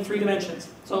only in 3 dimensions,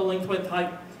 so length, width,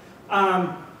 height.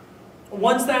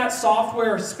 Once that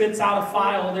software spits out a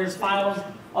file, there's files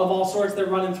of all sorts that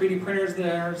run in 3D printers.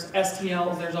 There's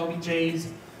STLs, there's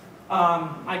OBJs.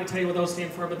 I can tell you what those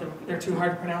stand for, but they're too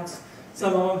hard to pronounce,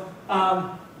 some of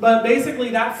them. But basically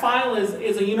that file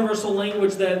is a universal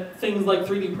language that things like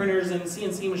 3D printers and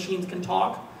CNC machines can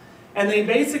talk. And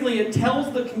it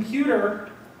tells the computer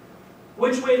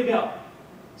which way to go.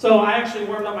 So I actually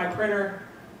warmed up my printer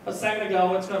a second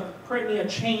ago. It's going to print me a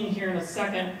chain here in a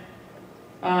second.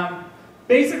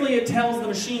 Basically, it tells the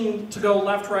machine to go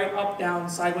left, right, up, down,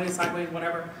 sideways,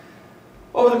 whatever.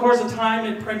 Over the course of time,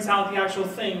 it prints out the actual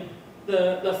thing,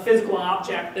 the physical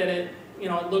object that it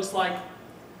looks like.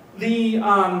 The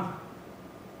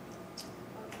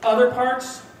other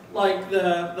parts, like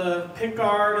the pick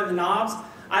guard and the knobs,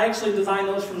 I actually designed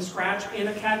those from scratch in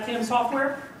a CAD/CAM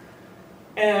software.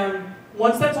 And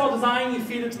once that's all designed, you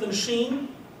feed it to the machine,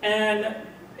 and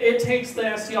it takes the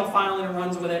STL file and it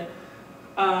runs with it.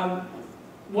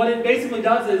 What it basically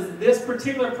does is this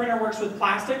particular printer works with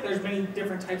plastic. There's many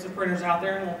different types of printers out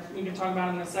there, and we can talk about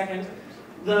it in a second.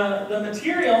 The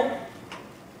material,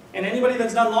 and anybody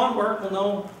that's done lawn work will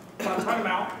know what I'm talking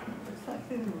about,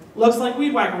 looks like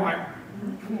weed whacker wire.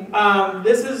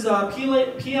 This is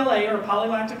PLA, or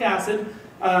polylactic acid,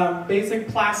 basic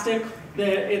plastic.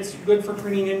 It's good for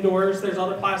printing indoors. There's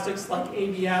other plastics like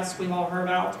ABS we've all heard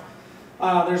about.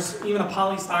 There's even a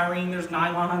polystyrene, there's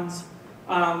nylons.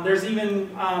 There's even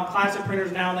plastic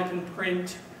printers now that can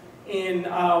print in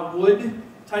wood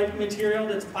type material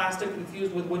that's plastic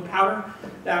infused with wood powder.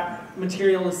 That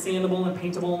material is sandable and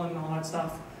paintable and all that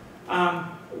stuff.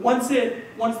 Once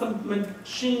the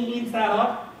machine eats that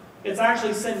up, it's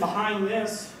actually sitting behind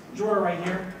this drawer right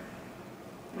here.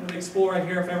 I'm going to explore right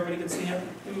here if everybody can see it.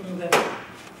 Let me move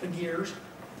the gears.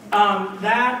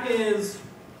 That is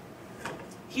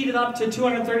heated up to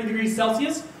 230 degrees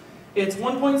Celsius. It's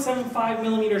 1.75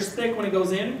 millimeters thick when it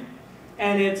goes in,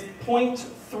 and it's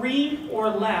 0.3 or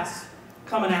less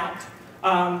coming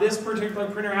out. This particular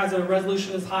printer has a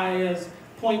resolution as high as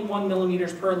 0.1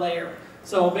 millimeters per layer.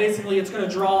 So basically it's going to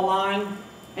draw a line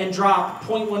and drop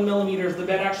 0.1 millimeters. The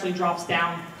bed actually drops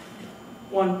down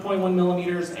 1.1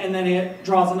 millimeters, and then it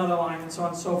draws another line, and so on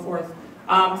and so forth.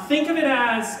 Think of it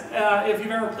as if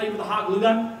you've ever played with a hot glue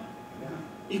gun.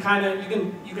 You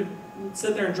can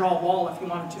sit there and draw a wall if you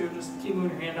wanted to. Just keep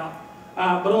moving your hand up.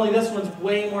 But only this one's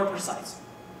way more precise.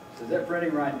 So is that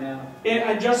printing right now?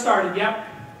 I just started. Yep.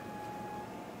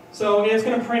 So it's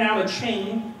going to print out a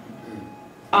chain.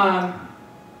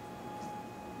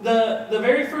 The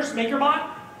very first MakerBot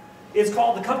is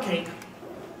called the Cupcake.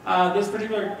 This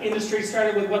particular industry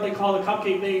started with what they call the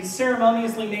Cupcake. They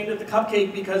ceremoniously named it the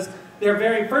Cupcake because their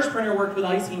very first printer worked with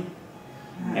icing.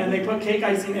 And they put cake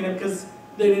icing in it because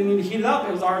they didn't need to heat it up.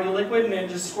 It was already liquid, and it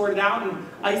just squirted out, and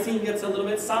icing gets a little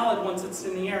bit solid once it's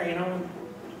in the air, you know.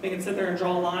 They can sit there and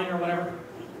draw a line or whatever.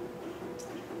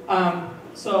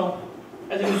 So,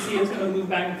 as you can see, it's going to move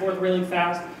back and forth really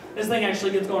fast. This thing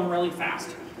actually gets going really fast.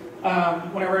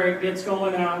 Whenever it gets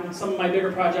going on some of my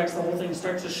bigger projects, the whole thing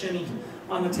starts to shimmy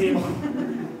on the table.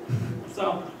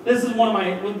 So, this is one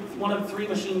of 3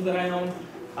 machines that I own.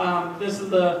 This is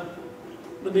the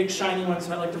big shiny one,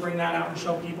 so I like to bring that out and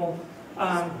show people.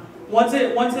 Once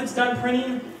it's done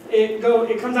printing, it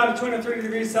comes out at 230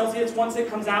 degrees Celsius. Once it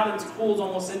comes out, it cools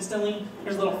almost instantly.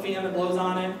 There's a little fan that blows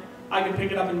on it. I can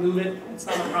pick it up and move it. It's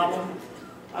not a problem.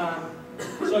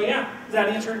 So yeah, does that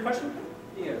answer your question?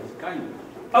 Yes, kind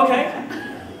of. Okay.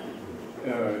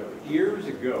 Years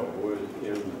ago,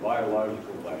 in the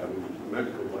biological lab,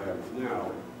 medical labs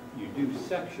now, you do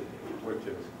sectioning, which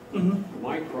is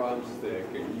microns thick,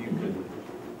 and you can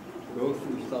go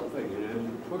through something and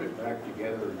then put it back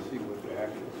together and see what the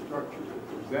actual structure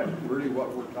is. Is that really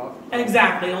what we're talking about?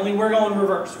 Exactly, only we're going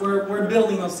reverse. We're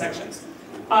building those sections.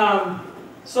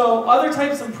 So other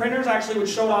types of printers actually would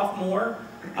show off more.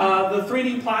 The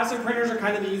 3D plastic printers are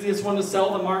kind of the easiest one to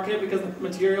sell to the market because the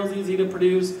material is easy to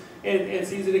produce,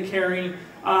 it's easy to carry.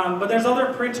 But there's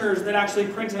other printers that actually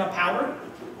print in a powder.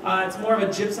 It's more of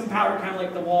a gypsum powder, kind of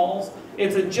like the walls.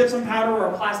 It's a gypsum powder or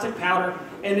a plastic powder,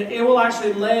 and it will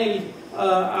actually lay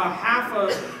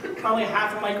probably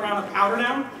half a micron of powder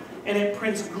down, and it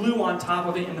prints glue on top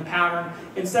of it in the powder.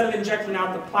 Instead of injecting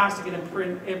out the plastic,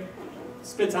 it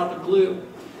spits out the glue.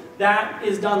 That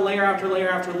is done layer after layer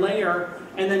after layer,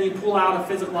 and then you pull out a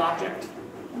physical object.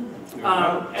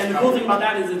 And the cool thing about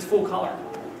that is it's full color.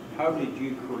 How did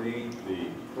you create the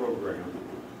program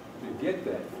to get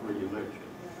that 3 dimension?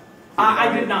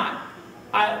 I did not.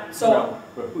 But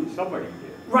somebody did.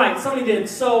 Right, somebody did.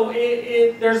 So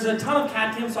there's a ton of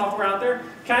CAD/CAM software out there.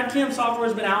 CAD/CAM software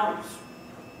has been out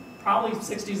probably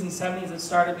 60s and 70s. It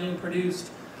started being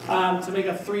produced to make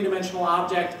a 3-dimensional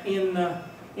object in the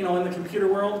computer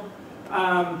world,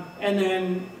 and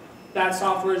then that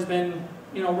software has been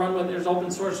run with. There's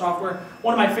open source software.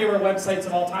 One of my favorite websites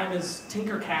of all time is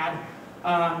Tinkercad.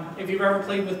 If you've ever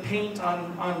played with Paint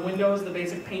on Windows, the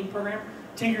basic Paint program,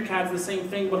 Tinkercad's the same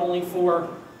thing, but only for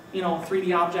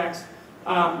 3D objects.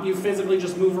 You physically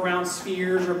just move around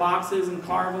spheres or boxes and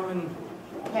carve them.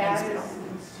 CAD is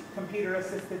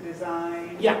computer-assisted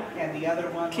design. Yeah. And the other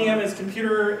one? CAM is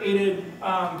computer-aided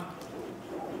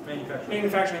Manufacturing.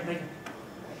 manufacturing. Thank you.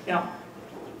 Yeah.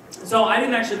 So I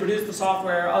didn't actually produce the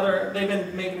software. They've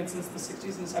been making it since the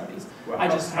 60s and 70s. Well, I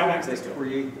just have access to it. it.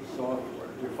 Create the software.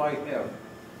 If I have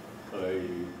a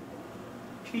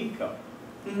teacup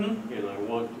and I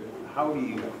want to how do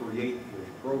you create this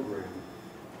program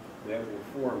that will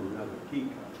form another key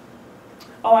code?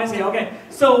 Oh, I see. Okay.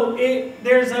 So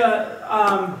there's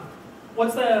a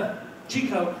what's the G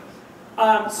code?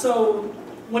 So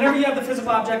whenever you have the physical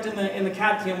object in the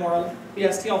CAD/CAM world, the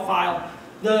STL file,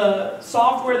 the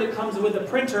software that comes with the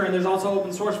printer, and there's also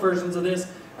open source versions of this,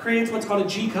 creates what's called a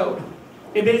G code.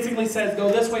 It basically says go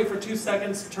this way for 2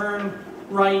 seconds, turn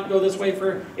right, go this way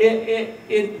for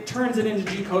it turns it into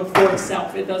G code for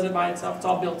itself. It does it by itself. It's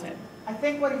all built in. I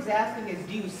think what he's asking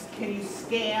is, can you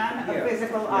scan a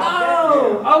physical object?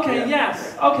 Oh, okay,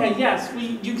 yes. Okay, yes.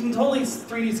 You can totally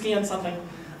 3D scan something.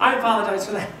 I apologize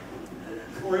for that.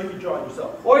 Or you can draw it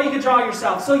yourself. Or you can draw it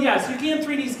yourself. So yes, you can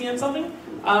 3D scan something.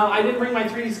 I didn't bring my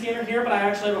 3D scanner here, but I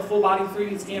actually have a full body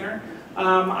 3D scanner.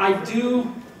 I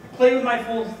do play with my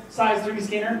full-size 3D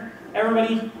scanner.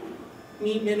 Everybody,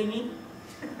 meet mini me.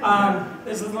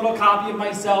 This is a little copy of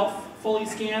myself, fully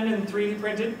scanned and 3D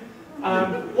printed.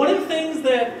 One of the things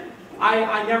that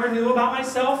I never knew about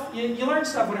myself, you learn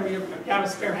stuff whenever you have a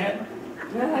spare head.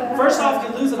 First off,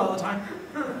 you lose it all the time.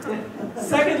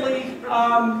 Secondly,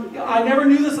 I never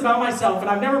knew this about myself, and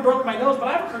I've never broken my nose, but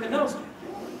I have a crooked nose.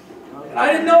 And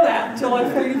I didn't know that until I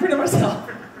 3D printed myself.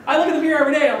 I look in the mirror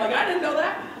every day, I'm like, I didn't know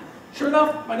that. Sure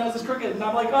enough, my nose is crooked, and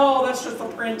I'm like, oh, that's just a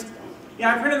print.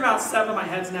 Yeah, I printed about 7 of my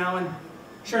heads now, and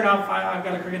sure enough, I've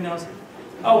got a crooked nose.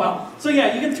 Oh well. So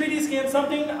yeah, you can 3D scan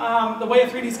something. The way a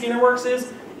 3D scanner works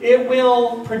is it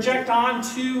will project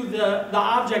onto the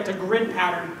object a grid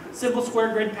pattern, simple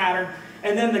square grid pattern.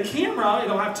 And then the camera,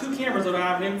 it'll have 2 cameras. It'll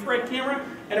have an infrared camera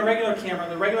and a regular camera.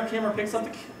 The regular camera picks up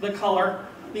the color.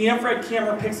 The infrared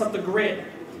camera picks up the grid.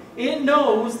 It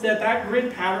knows that that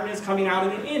grid pattern is coming out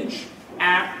in an inch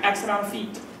at X amount of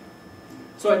feet.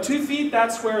 So at 2 feet,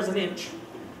 that square is an inch.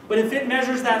 But if it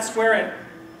measures that square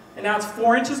and now it's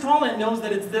 4 inches tall, it knows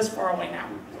that it's this far away now.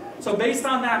 So based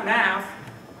on that math,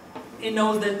 it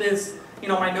knows that this,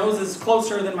 my nose is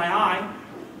closer than my eye,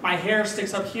 my hair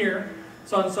sticks up here,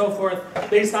 so on and so forth,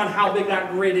 based on how big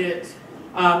that grid is.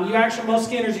 Most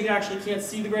scanners, you actually can't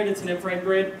see the grid, it's an infrared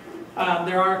grid.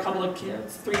 There are a couple of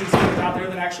 3D scanners out there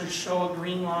that actually show a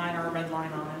green line or a red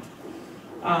line on it.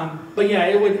 But yeah,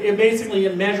 it basically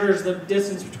measures the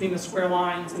distance between the square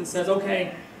lines and says,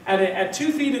 okay, at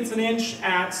 2 feet it's an inch,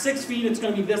 at 6 feet it's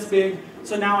going to be this big,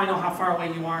 so now I know how far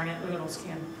away you are and it'll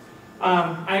scan.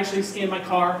 I actually scanned my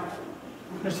car,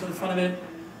 just for the fun of it.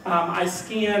 I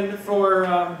scanned for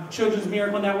Children's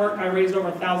Miracle Network. I raised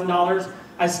over $1,000.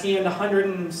 I scanned 100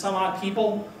 and some odd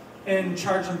people and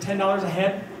charged them $10 a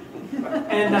head.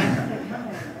 And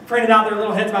printed out their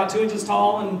little heads about 2 inches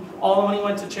tall, and all the money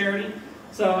went to charity.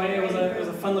 So it was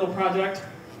a fun little project.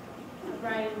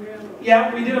 Bride and groom.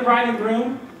 Yeah, we did a bride and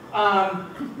groom.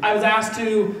 I was asked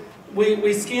to,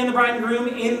 we scanned the bride and groom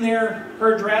in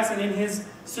her dress and in his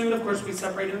suit. Of course, we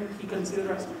separated them. He couldn't see the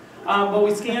dress. But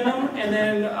we scanned them, and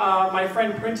then my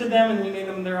friend printed them, and we made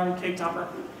them their own cake topper.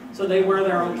 So they were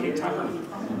their own cake topper.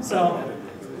 So,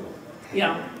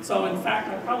 yeah. So in fact,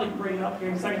 I'll probably bring it up here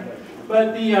in a second.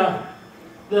 But I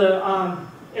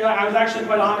was actually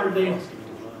quite honored.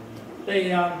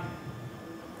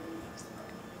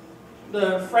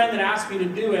 The friend that asked me to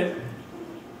do it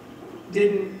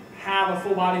didn't have a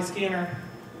full body scanner,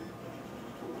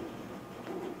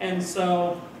 and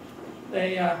so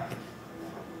they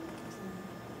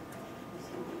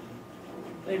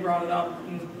brought it up.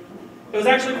 And it was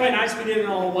actually quite nice. We did it in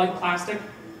all white plastic.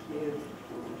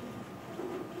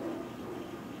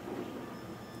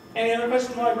 Any other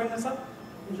questions while I bring this up?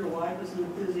 Is your wife as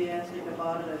enthusiastic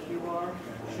about it as you are?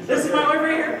 This is my wife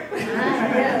right here.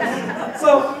 Yes.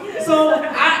 So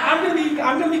I'm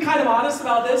gonna be kind of honest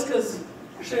about this because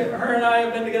her and I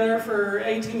have been together for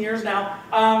 18 years now.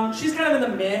 She's kind of in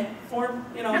the meh form,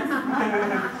 and I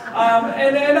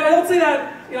don't say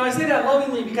that, I say that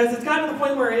lovingly because it's gotten to the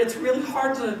point where it's really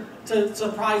hard to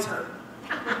surprise her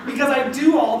because I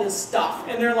do all this stuff,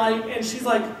 and they're like, and she's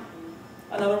like,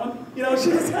 another one,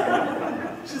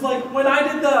 she's like, when I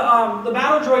did the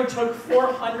battle droid took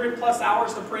 400 plus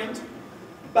hours to print.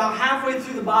 About halfway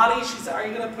through the body, she said, "Are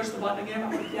you going to push the button again?"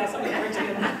 I'm like, "Yes, I'm going to print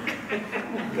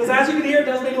again." Because as you can hear, it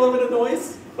does make a little bit of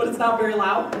noise, but it's not very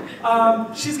loud.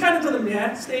 She's kind of to the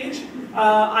meh stage.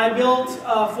 I built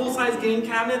a full-size game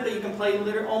cabinet that you can play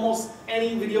almost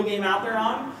any video game out there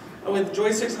on, with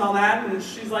joysticks and all that. And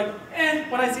she's like,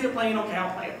 when I see it playing, okay,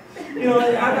 I'll play it.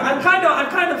 I've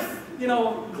kind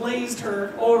of glazed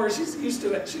her over. She's used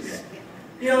to it. She's,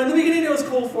 in the beginning it was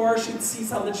cool for her. She'd see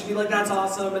something, she'd be like, "That's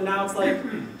awesome," and now it's like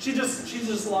she's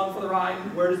just along for the ride.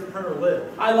 Where does the printer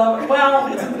live? I love it. Well,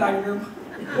 it's in the dining room.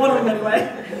 One of them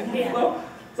anyway.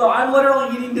 So I'm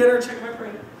literally eating dinner, checking my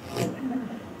printer.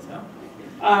 So,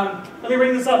 Let me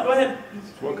bring this up. Go ahead.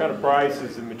 What kind of price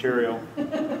is the material?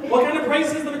 What kind of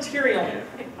price is the material?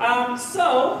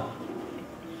 So,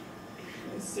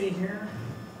 let's see here.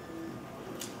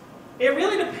 It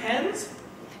really depends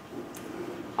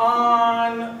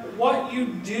on what you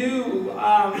do.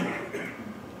 Let me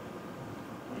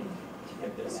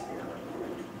get this here.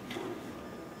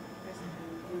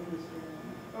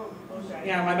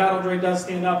 Yeah, my battle droid does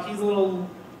stand up. He's a little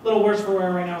worse for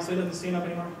wear right now, so he doesn't stand up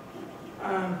anymore.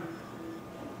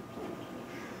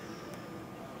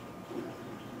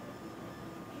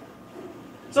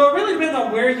 So it really depends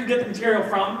on where you get the material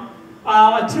from.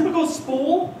 A typical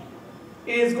spool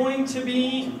is going to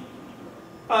be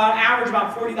average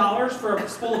about $40 for a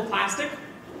spool of plastic.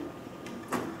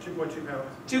 2.2 pounds.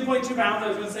 2.2 pounds, I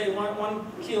was going to say 1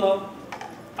 kilo.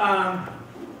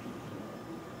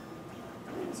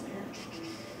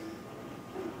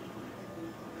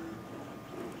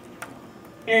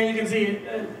 And you can see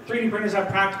 3D printers have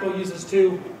practical uses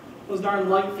too. Those darn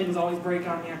light things always break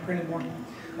on me. I printed more.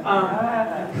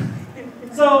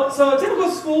 So a typical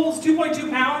spool is 2.2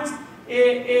 pounds.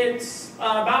 It's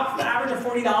about the average of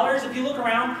 $40. If you look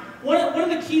around, one of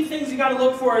the key things you got to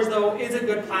look for is it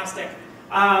good plastic?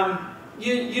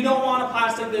 You don't want a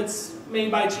plastic that's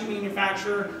made by a cheap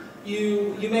manufacturer.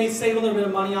 You may save a little bit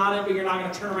of money on it, but you're not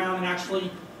going to turn around and actually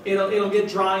it'll get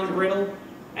dry and brittle,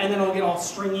 and then it'll get all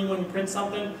stringy when you print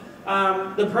something.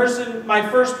 My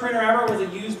first printer ever was a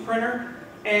used printer,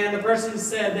 and the person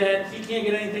said that he can't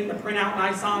get anything to print out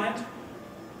nice on it,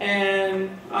 and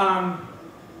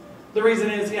the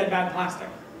reason is he had bad plastic.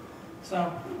 So, I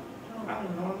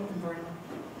don't know what I'm looking for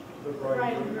anymore.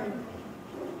 Right.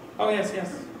 Oh, yes.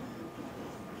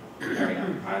 There we go.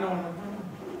 I know what I'm looking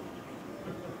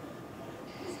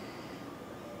for.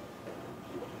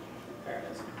 There it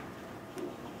is.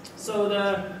 So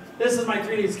this is my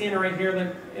 3D scanner right here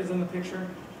that is in the picture.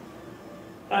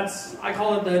 I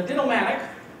call it the Ditto-matic.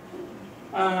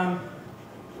 About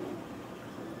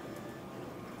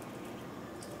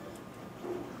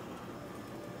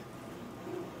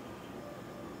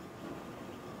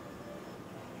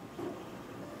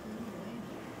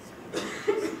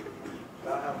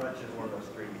how much is one of those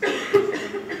 3D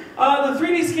scanners? The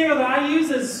 3D scanner that I use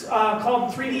is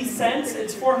called 3D Sense.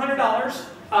 It's $400.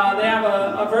 They have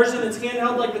a version that's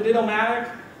handheld like the Ditto-matic.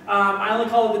 I only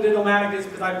call it the Ditto-matic is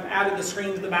because I've added the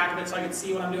screen to the back of it so I can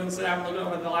see what I'm doing instead of having to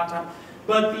look over the laptop.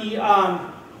 But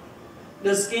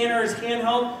the scanner is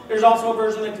handheld. There's also a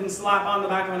version that can slap on the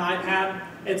back of an iPad.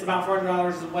 It's about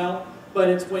 $400 as well, but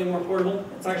it's way more portable.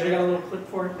 It's actually got a little clip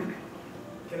for it.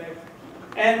 Connect.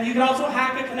 And you can also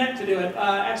hack a Connect to do it.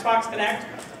 Xbox Connect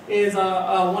is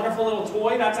a wonderful little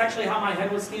toy. That's actually how my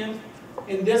head was scanned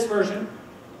in this version.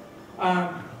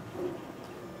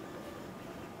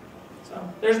 So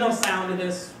there's no sound to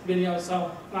this video,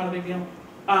 so not a big deal.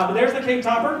 But there's the cake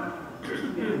topper.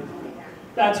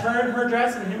 That's her in her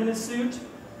dress and him in his suit.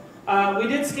 We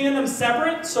did scan them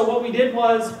separate, so what we did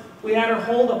was we had her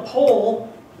hold a pole,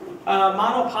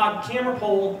 monopod camera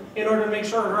pole, in order to make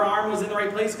sure her arm was in the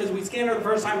right place, because we scanned her the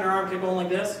first time and her arm kept going like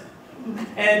this.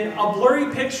 And a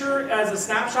blurry picture as a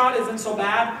snapshot isn't so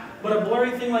bad, but a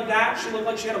blurry thing like that, she looked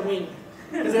like she had a wing.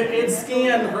 Because it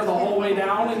scanned her the whole way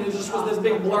down, and it just was this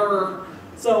big blur.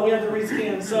 So we had to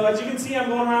rescan. So as you can see, I'm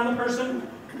going around the person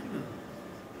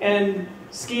and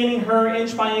scanning her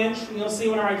inch by inch. And you'll see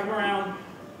whenever I come around,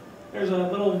 there's a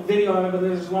little video of it, but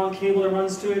there's a long cable that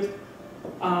runs to it.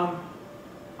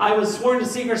 I was sworn to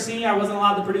secrecy. I wasn't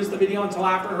allowed to produce the video until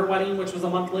after her wedding, which was a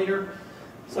month later.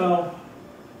 So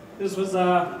this was,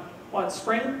 what,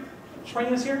 spring?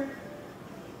 Spring this year?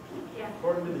 Yeah.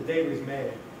 According to the date, it was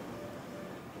May.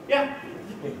 Yeah.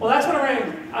 Well, that's when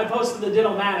I posted the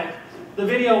Ditto-matic. The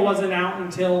video wasn't out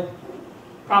until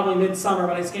probably midsummer,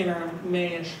 but I scanned her in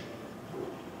May-ish.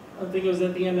 I think it was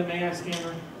at the end of May I scanned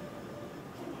her.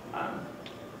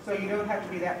 So you don't have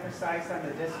to be that precise on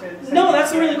the distance? No,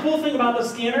 that's the really cool thing about the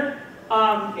scanner.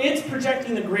 It's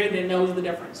projecting the grid and it knows the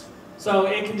difference. So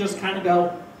it can just kind of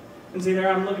go and see there,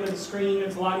 I'm looking at the screen.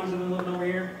 It's a lot easier than looking over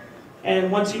here.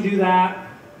 And once you do that,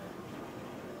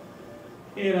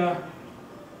 there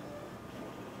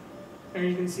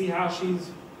you can see how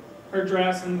her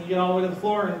dress, and you get all the way to the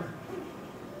floor.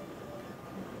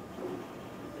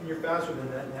 And you're faster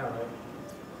than that now, right?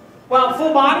 well,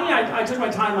 full body, I took my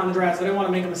time on the dress. I didn't want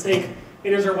to make a mistake.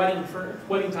 It is her wedding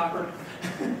topper.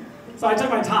 So I took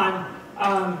my time.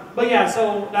 But yeah,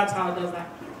 so that's how it does that.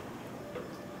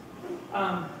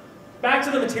 Back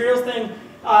to the materials thing.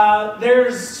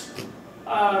 There's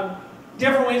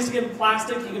different ways to get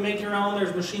plastic. You can make your own.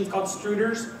 There's machines called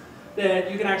extruders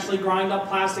that you can actually grind up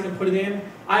plastic and put it in.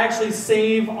 I actually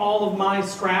save all of my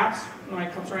scraps My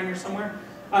cup's around here somewhere.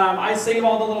 I save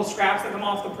all the little scraps that come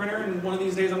off the printer, and one of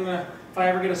these days I'm gonna, if I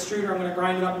ever get a extruder, I'm gonna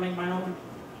grind it up and make my own.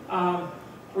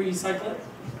 Recycle it.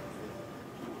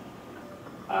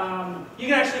 You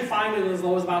can actually find it as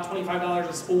low as about $25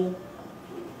 a spool.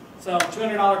 So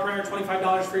 $200 printer,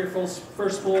 $25 for your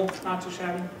first spool, not too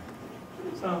shabby.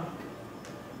 So,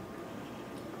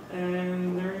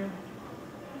 and there you go.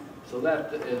 So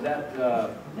that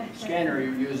scanner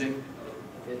you're using,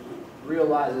 it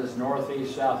realizes north,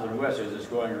 east, south, and west as it's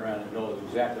going around. It knows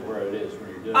exactly where it is when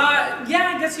you're doing it.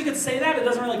 Yeah, I guess you could say that. It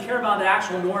doesn't really care about the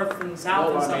actual north and south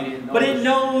No, and I stuff. mean, But it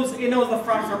knows the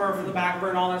front from her, from the back of her,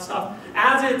 and all that stuff.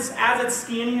 As it's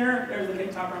scanning her, there's the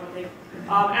big top around the tape.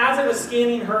 As it was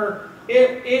scanning her,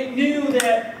 it knew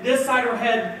that this side of her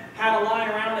head had a line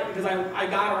around it because I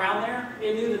got around there.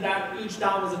 It knew that each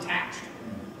dot was attached.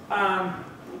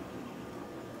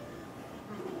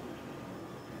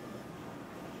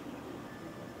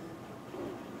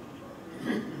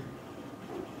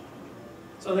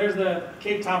 So there's the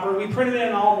cake topper. We printed it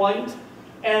in all white,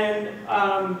 and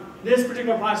this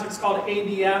particular plastic is called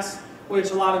ABS,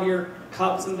 which a lot of your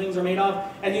cups and things are made of,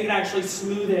 and you can actually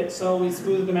smooth it, so we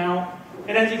smoothed them out.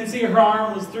 And as you can see, her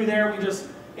arm was through there. We just,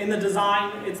 in the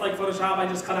design, it's like Photoshop, I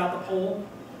just cut out the pole.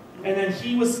 And then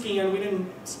he was scanned. We didn't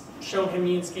show him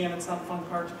being scanned, it's not the fun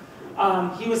part.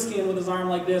 He was scanned with his arm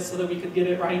like this so that we could get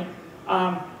it right.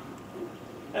 And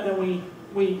then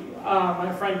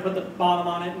my friend put the bottom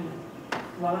on it, and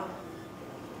voila.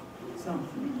 So.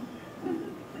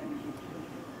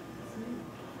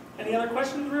 Any other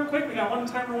questions real quick? We got one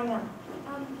time for one more.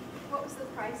 What was the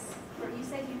price? You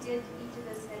said you did each of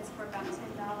those heads for about $10.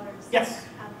 Yes.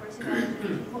 For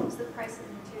 $2. What was the price of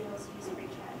the materials used for each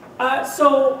head?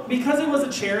 So because it was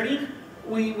a charity,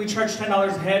 we charged $10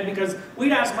 a head because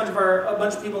we'd asked a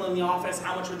bunch of people in the office,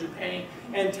 how much would you pay?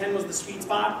 And 10 was the sweet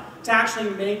spot. To actually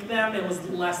make them, it was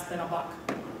less than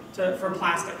 $1 for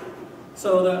plastic.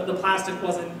 So the plastic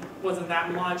wasn't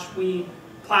that much.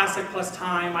 Plastic plus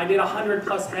time. I did 100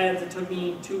 plus heads. It took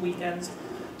me 2 weekends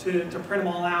to print them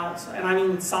all out. And I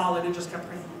mean solid, it just kept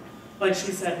printing. Like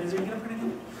she said, is you gonna print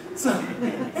again? So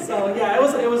yeah, it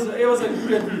was a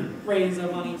good raise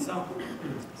of money. So.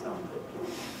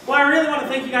 Well, I really want to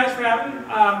thank you guys for having me.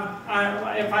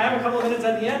 If I have a couple of minutes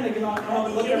at the end, they can all come up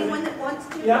and look at it. Anyone that wants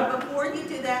to, Yeah. but before you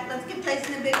do that, let's give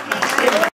Tyson a big hand.